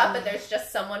look up and there's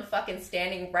just someone fucking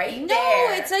standing right there.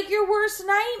 No, it's like your worst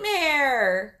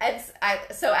nightmare. And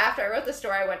so after I wrote the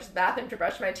story, I went to the bathroom to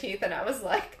brush my teeth, and I was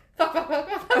like, fuck.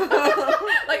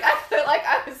 Like, I feel like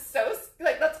I was so...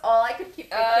 Like, that's all I could keep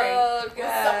picturing. Oh, God.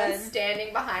 Was someone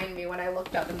standing behind me when I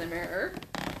looked up in the mirror.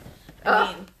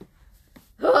 I mean...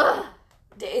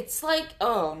 It's like,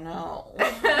 oh, no.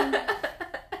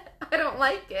 I don't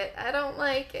like it. I don't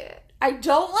like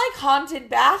like haunted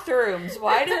bathrooms.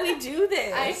 Why do we do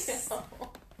this? I know.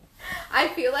 I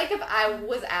feel like if I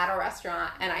was at a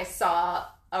restaurant and I saw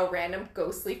a random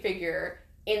ghostly figure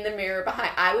in the mirror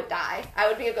behind, I would die. I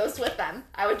would be a ghost with them.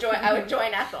 I would join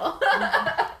Ethel.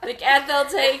 Like, Ethel,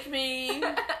 take me.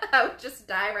 I would just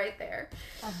die right there.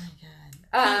 Oh my God.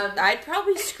 I'd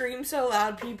probably scream so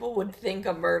loud people would think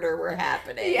a murder were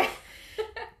happening. Yeah.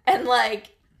 And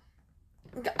like,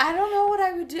 I don't know what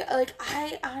I would do. Like,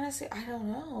 I honestly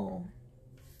don't know.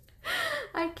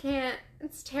 I can't.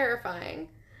 It's terrifying.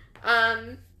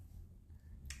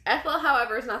 Ethel,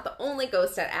 however, is not the only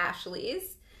ghost at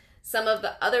Ashley's. Some of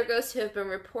the other ghosts who have been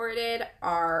reported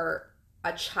are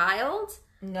a child.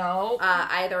 No.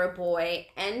 Either a boy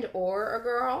and or a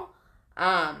girl.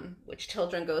 Which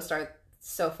children ghosts are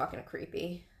so fucking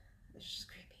creepy. It's just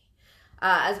creepy.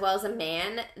 As well as a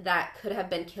man that could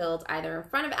have been killed either in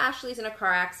front of Ashley's in a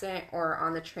car accident or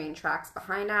on the train tracks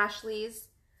behind Ashley's.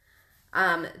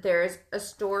 There's a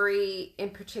story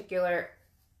in particular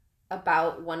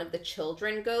about one of the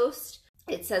children ghosts.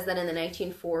 It says that in the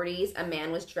 1940s, a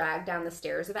man was dragged down the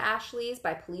stairs of Ashley's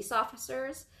by police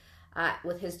officers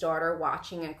with his daughter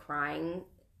watching and crying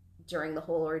during the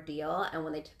whole ordeal. And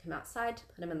when they took him outside to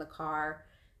put him in the car,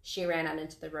 she ran out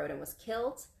into the road and was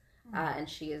killed. And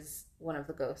she is one of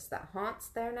the ghosts that haunts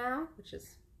there now, which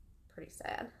is pretty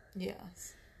sad.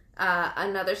 Yes.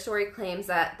 Another story claims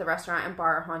that the restaurant and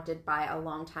bar are haunted by a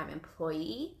longtime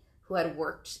employee who had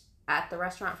worked at the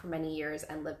restaurant for many years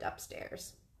and lived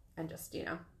upstairs and just,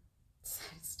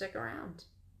 stick around.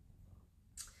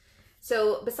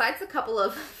 So besides a couple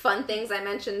of fun things I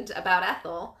mentioned about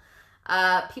Ethel,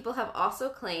 people have also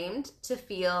claimed to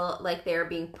feel like they're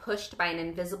being pushed by an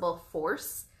invisible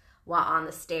force while on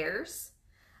the stairs.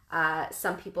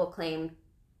 Some people claim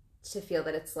to feel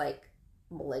that it's like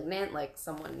malignant, like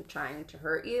someone trying to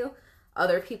hurt you.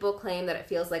 Other people claim that it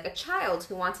feels like a child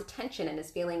who wants attention and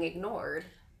is feeling ignored.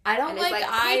 I don't like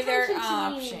either "Pay attention to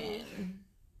option.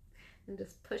 and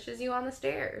just pushes you on the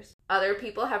stairs. Other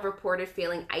people have reported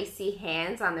feeling icy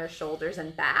hands on their shoulders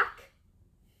and back,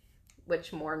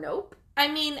 which more nope. I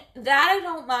mean, that I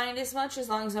don't mind as much as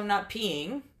long as I'm not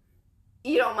peeing.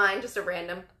 You don't mind just a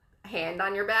random hand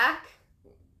on your back?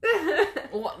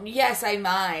 Well, yes, I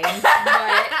mind,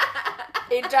 but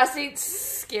it doesn't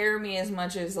scare me as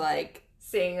much as, like...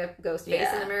 Seeing a ghost face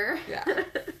in the mirror? Yeah.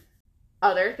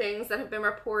 Other things that have been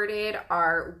reported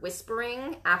are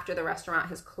whispering after the restaurant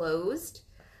has closed,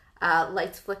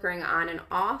 lights flickering on and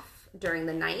off during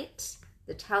the night,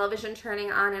 the television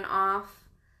turning on and off,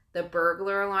 the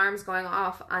burglar alarms going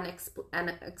off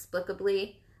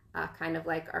inexplicably, kind of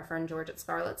like our friend George at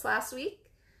Scarlett's last week,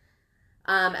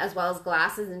 as well as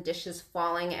glasses and dishes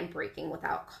falling and breaking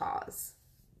without cause.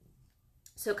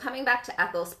 So coming back to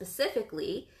Ethel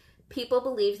specifically, people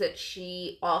believe that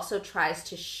she also tries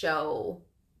to show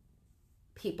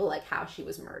people like how she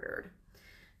was murdered.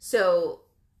 So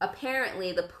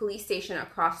apparently the police station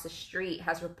across the street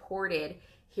has reported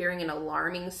hearing an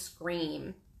alarming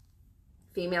scream,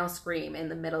 female scream in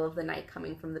the middle of the night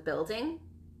coming from the building,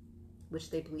 which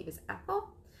they believe is Ethel.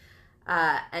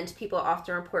 And people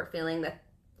often report feeling that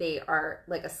they are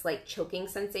like a slight choking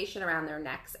sensation around their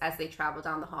necks as they travel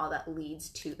down the hall that leads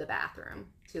to the bathroom,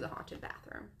 to the haunted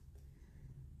bathroom.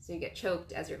 So you get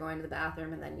choked as you're going to the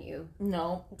bathroom and then you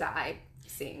die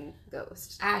seeing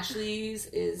ghosts. Ashley's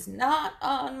is not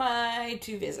on my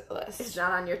to-visit list. It's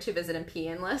not on your to-visit and pee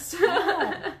in list.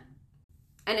 No.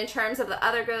 And in terms of the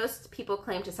other ghosts, people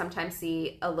claim to sometimes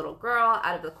see a little girl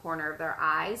out of the corner of their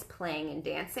eyes playing and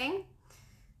dancing.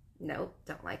 Nope,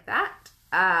 don't like that.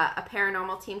 A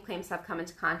paranormal team claims to have come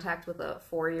into contact with a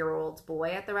 4-year-old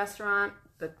boy at the restaurant,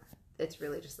 but it's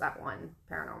really just that one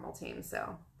paranormal team,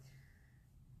 so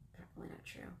probably not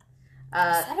true.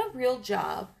 Is that a real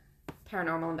job?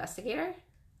 Paranormal investigator?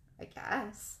 I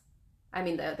guess. I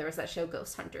mean, there was that show,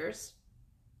 Ghost Hunters.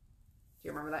 Do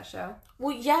you remember that show?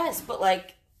 Well, yes, but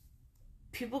like,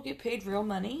 people get paid real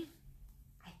money?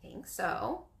 I think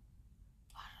so.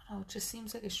 I don't know. It just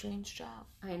seems like a strange job.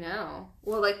 I know.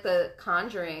 Well, like the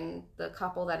Conjuring, the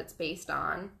couple that it's based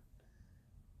on,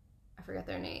 I forget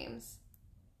their names,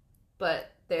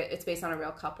 but it's based on a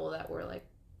real couple that were like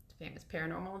famous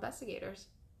paranormal investigators.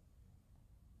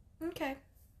 Okay.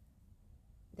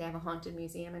 They have a haunted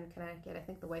museum in Connecticut. I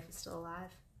think the wife is still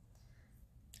alive.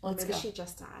 Let's Maybe go. she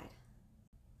just died.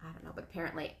 I don't know, but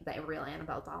apparently the real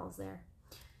Annabelle doll is there.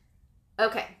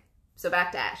 Okay, so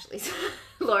back to Ashley's.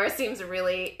 Laura seems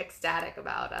really ecstatic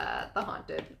about the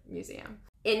haunted museum.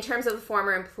 In terms of the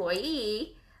former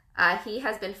employee, he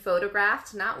has been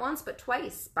photographed not once but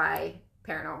twice by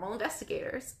paranormal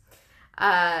investigators.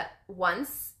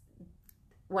 Once,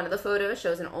 one of the photos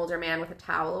shows an older man with a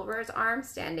towel over his arm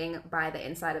standing by the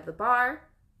inside of the bar.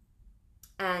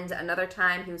 And another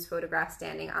time he was photographed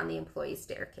standing on the employee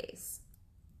staircase.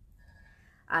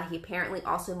 He apparently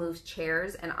also moves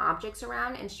chairs and objects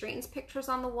around and straightens pictures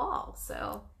on the wall.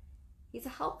 So he's a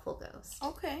helpful ghost.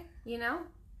 Okay. You know?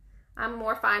 I'm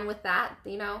more fine with that.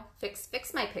 You know, fix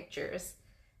my pictures.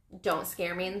 Don't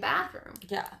scare me in the bathroom.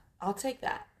 Yeah, I'll take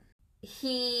that.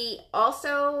 He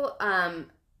also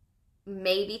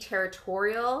may be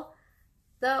territorial,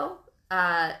 though.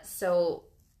 So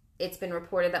it's been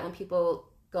reported that when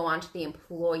people go onto the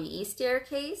employee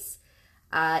staircase,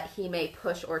 he may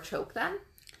push or choke them.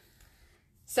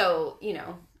 So, you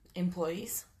know,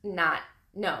 Employees? like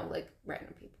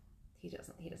random people. He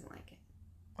doesn't like it.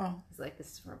 Oh. He's like,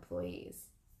 this is for employees.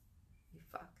 You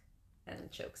fuck. And then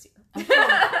chokes you.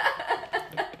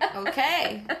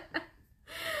 Okay.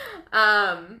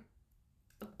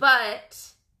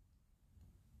 But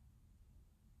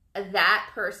that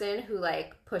person who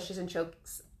like pushes and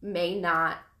chokes may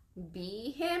not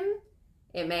be him.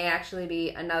 It may actually be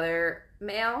another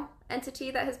male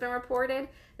entity that has been reported.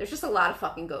 There's just a lot of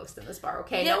fucking ghosts in this bar,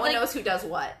 okay? Yeah, no one like- knows who does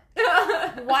what.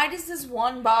 Why does this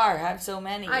one bar have so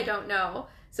many? I don't know.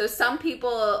 So some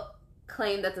people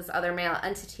claim that this other male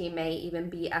entity may even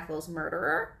be Ethel's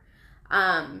murderer.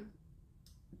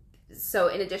 So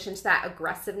in addition to that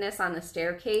aggressiveness on the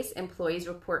staircase, employees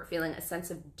report feeling a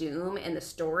sense of doom in the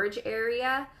storage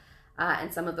area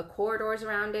and some of the corridors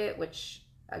around it, which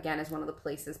again is one of the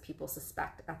places people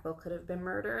suspect Ethel could have been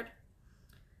murdered.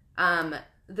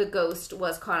 The ghost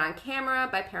was caught on camera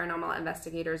by paranormal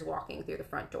investigators walking through the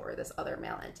front door, this other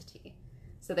male entity.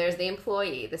 So there's the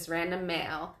employee, this random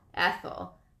male,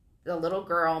 Ethel, the little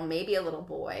girl, maybe a little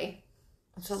boy.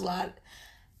 It's a lot.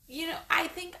 You know, I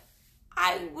think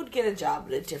I would get a job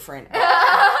at a different...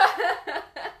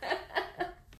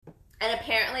 And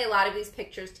apparently a lot of these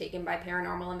pictures taken by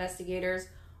paranormal investigators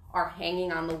are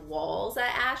hanging on the walls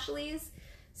at Ashley's.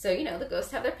 So, you know, the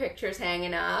ghosts have their pictures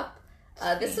hanging up.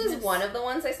 This was one of the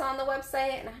ones I saw on the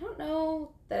website, and I don't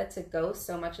know that it's a ghost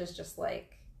so much as just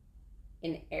like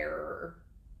an error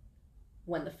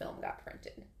when the film got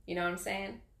printed. You know what I'm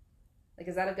saying? Like,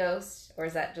 is that a ghost? Or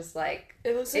is that just like...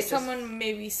 It looks like someone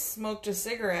maybe smoked a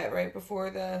cigarette right before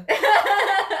the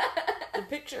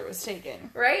picture was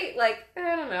taken. Right? Like,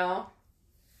 I don't know.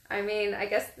 I mean, I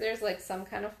guess there's like some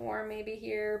kind of form maybe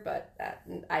here, but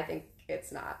I think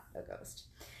it's not a ghost.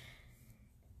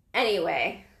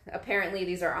 Anyway, apparently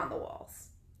these are on the walls.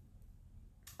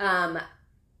 And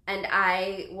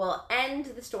I will end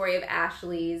the story of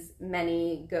Ashley's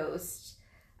many ghosts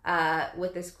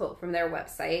with this quote from their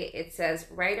website. It says,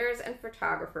 writers and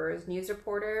photographers, news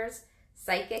reporters,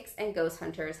 psychics, and ghost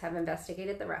hunters have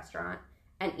investigated the restaurant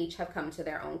and each have come to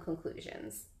their own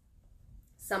conclusions.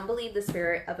 Some believe the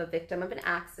spirit of a victim of an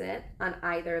accident on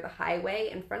either the highway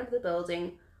in front of the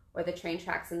building or the train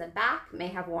tracks in the back may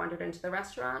have wandered into the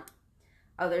restaurant.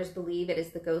 Others believe it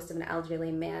is the ghost of an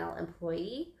elderly male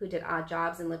employee who did odd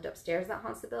jobs and lived upstairs that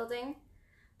haunts the building.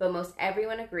 But most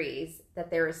everyone agrees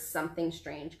that there is something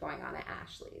strange going on at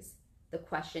Ashley's. The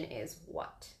question is,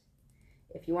 what?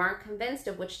 If you aren't convinced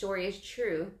of which story is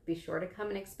true, be sure to come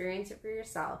and experience it for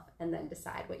yourself and then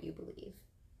decide what you believe.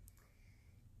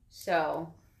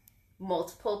 So,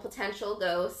 multiple potential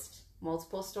ghosts,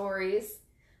 multiple stories,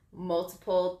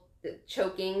 multiple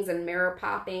chokings and mirror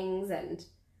poppings, and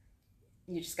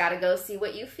you just gotta go see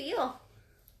what you feel.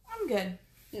 I'm good.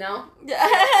 No? You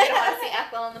don't want to see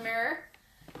Ethel in the mirror?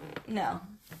 No.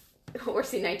 Or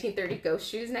see 1930 ghost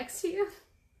shoes next to you?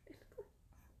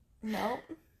 No.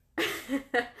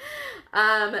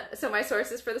 So my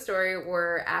sources for the story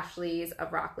were Ashley's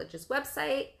of Rockledge's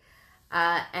website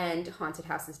and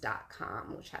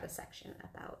hauntedhouses.com, which had a section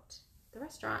about the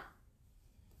restaurant.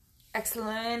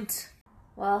 Excellent.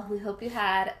 Well, we hope you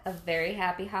had a very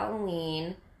happy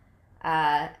Halloween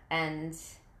and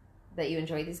that you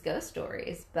enjoyed these ghost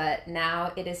stories. But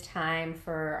now it is time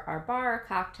for our bar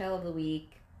cocktail of the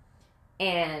week.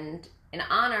 And in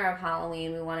honor of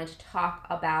Halloween, we wanted to talk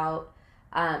about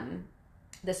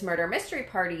this murder mystery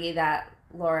party that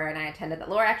Laura and I attended, that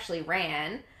Laura actually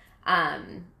ran.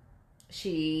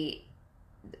 She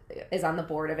is on the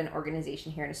board of an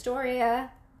organization here in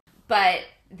Astoria. But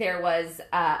there was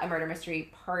a murder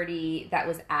mystery party that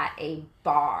was at a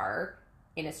bar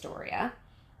in Astoria.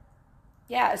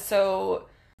 Yeah, so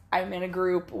I'm in a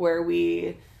group where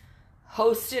we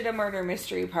hosted a murder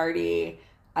mystery party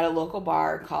at a local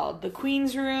bar called the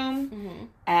Queen's Room. Mm-hmm.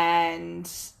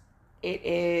 And it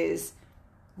is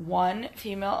 1,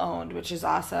 female owned, which is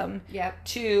awesome. Yep.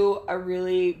 2, a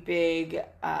really big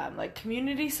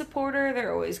community supporter.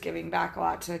 They're always giving back a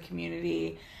lot to the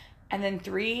community. And then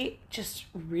 3, just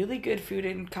really good food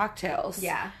and cocktails.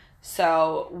 Yeah.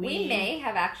 So we may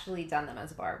have actually done them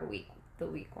as a bar the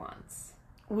week once.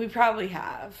 We probably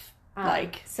have.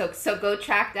 So go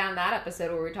track down that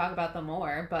episode where we talk about them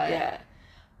more. But yeah.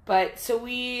 But so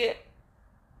the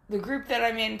group that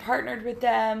I'm in partnered with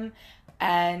them,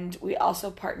 and we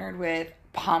also partnered with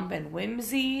Pomp and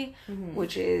Whimsy, mm-hmm.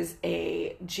 which is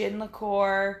a gin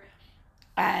liqueur,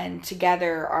 and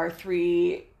together our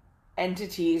 3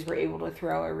 entities were able to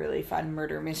throw a really fun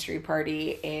murder mystery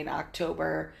party in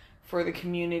October for the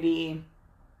community.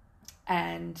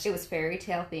 And it was fairy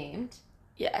tale themed.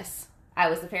 Yes. I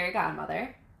was the fairy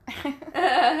godmother.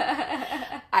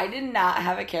 I did not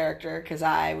have a character because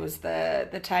I was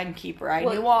the timekeeper. I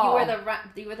knew all. You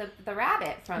were the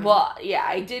rabbit from. Well, yeah,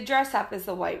 I did dress up as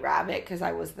the white rabbit because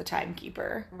I was the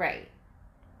timekeeper. Right.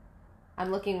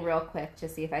 I'm looking real quick to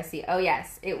see if I see. Oh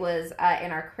yes, it was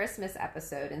in our Christmas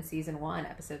episode in season 1,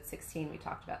 episode 16. We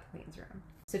talked about the Queen's Room.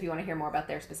 So if you want to hear more about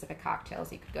their specific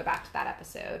cocktails, you could go back to that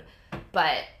episode.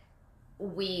 But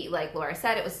we, like Laura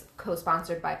said, it was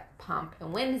co-sponsored by Pomp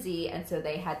and Whimsy, and so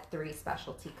they had 3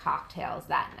 specialty cocktails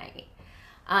that night.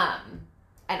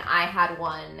 And I had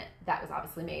one that was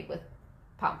obviously made with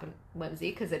Pomp and Whimsy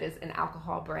because it is an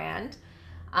alcohol brand.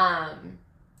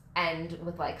 And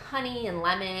with honey and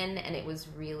lemon, and it was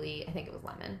really, I think it was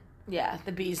lemon. Yeah,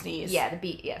 the bee's knees. Yeah, the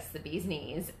bee's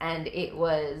knees, and it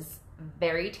was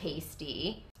very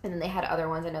tasty. And then they had other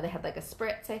ones. I know they had a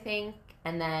spritz, I think,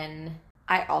 and then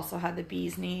I also had the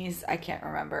bee's knees. I can't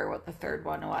remember what the third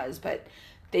one was, but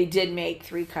they did make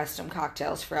 3 custom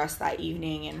cocktails for us that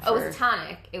evening. And it was a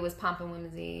tonic. It was Pomp and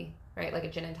Whimsy, right? Like a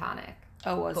gin and tonic.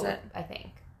 Oh, was it? I think.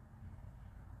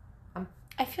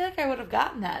 I feel like I would have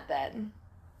gotten that then.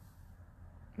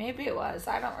 Maybe it was.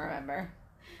 I don't remember.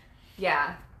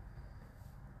 Yeah.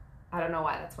 I don't know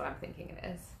why that's what I'm thinking it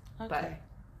is. Okay.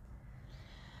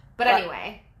 But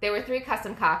anyway, there were 3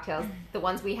 custom cocktails. The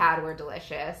ones we had were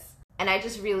delicious. And I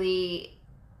just really...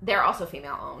 They're also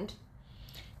female-owned.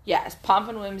 Yes. Pomp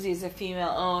and Whimsy is a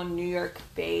female-owned, New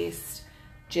York-based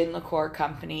gin liqueur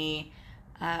company.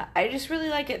 I just really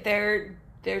like it.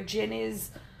 Their gin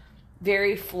is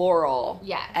very floral.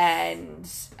 Yes. And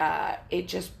it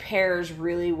just pairs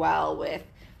really well with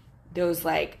those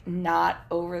not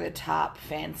over-the-top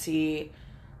fancy...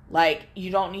 you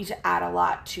don't need to add a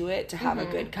lot to it to have a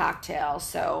good cocktail.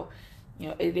 So,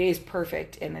 it is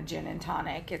perfect in a gin and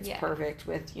tonic. It's perfect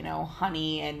with,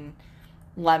 honey and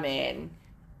lemon.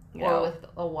 Or with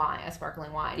a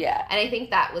sparkling wine. Yeah. And I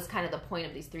think that was kind of the point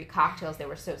of these 3 cocktails. They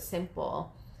were so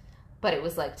simple, but it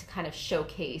was to kind of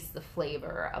showcase the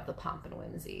flavor of the Pomp and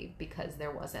Whimsy because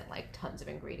there wasn't tons of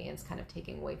ingredients kind of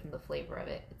taking away from the flavor of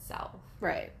it itself.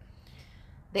 Right.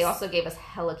 They also gave us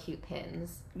hella cute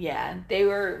pins. Yeah, they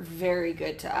were very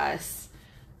good to us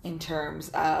in terms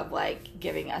of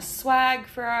giving us swag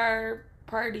for our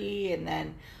party and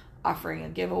then offering a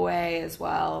giveaway as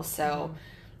well. So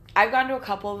I've gone to a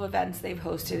couple of events they've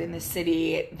hosted in the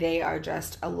city. They are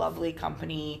just a lovely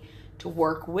company to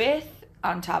work with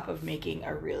on top of making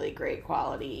a really great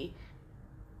quality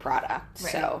product.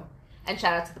 Right. So, and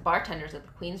shout out to the bartenders at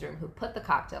the Queen's Room who put the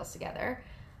cocktails together.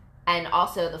 And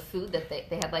also the food that they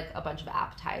had a bunch of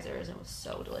appetizers and it was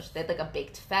so delicious. They had a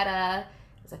baked feta.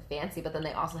 It was fancy, but then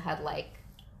they also had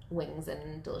wings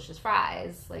and delicious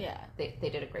fries. They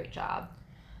did a great job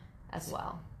as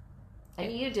well.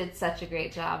 And you did such a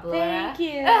great job, Laura. Thank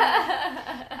you.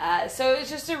 So it was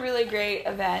just a really great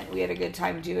event. We had a good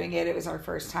time doing it. It was our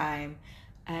first time.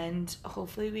 And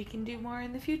hopefully we can do more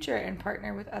in the future and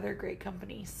partner with other great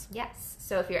companies. Yes.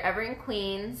 So if you're ever in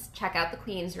Queens, check out the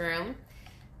Queen's Room.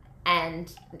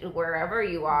 And wherever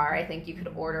you are, I think you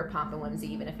could order Pomp and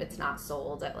Whimsy even if it's not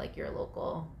sold at your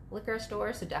local liquor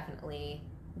store. So definitely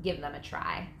give them a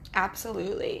try.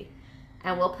 Absolutely.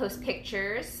 And we'll post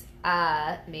pictures,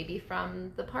 maybe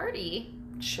from the party.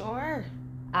 Sure.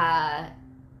 On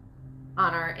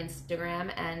our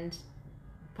Instagram and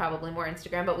probably more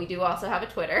Instagram, but we do also have a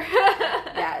Twitter.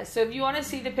 Yeah, so if you want to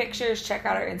see the pictures, check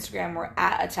out our Instagram. We're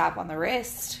at A Tap on the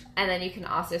Wrist. And then you can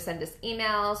also send us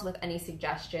emails with any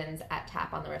suggestions at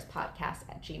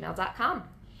taponthewristpodcast@gmail.com.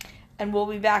 And we'll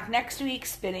be back next week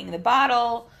spinning the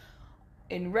bottle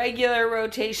in regular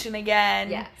rotation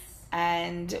again. Yes.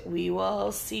 And we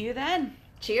will see you then.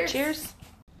 Cheers. Cheers.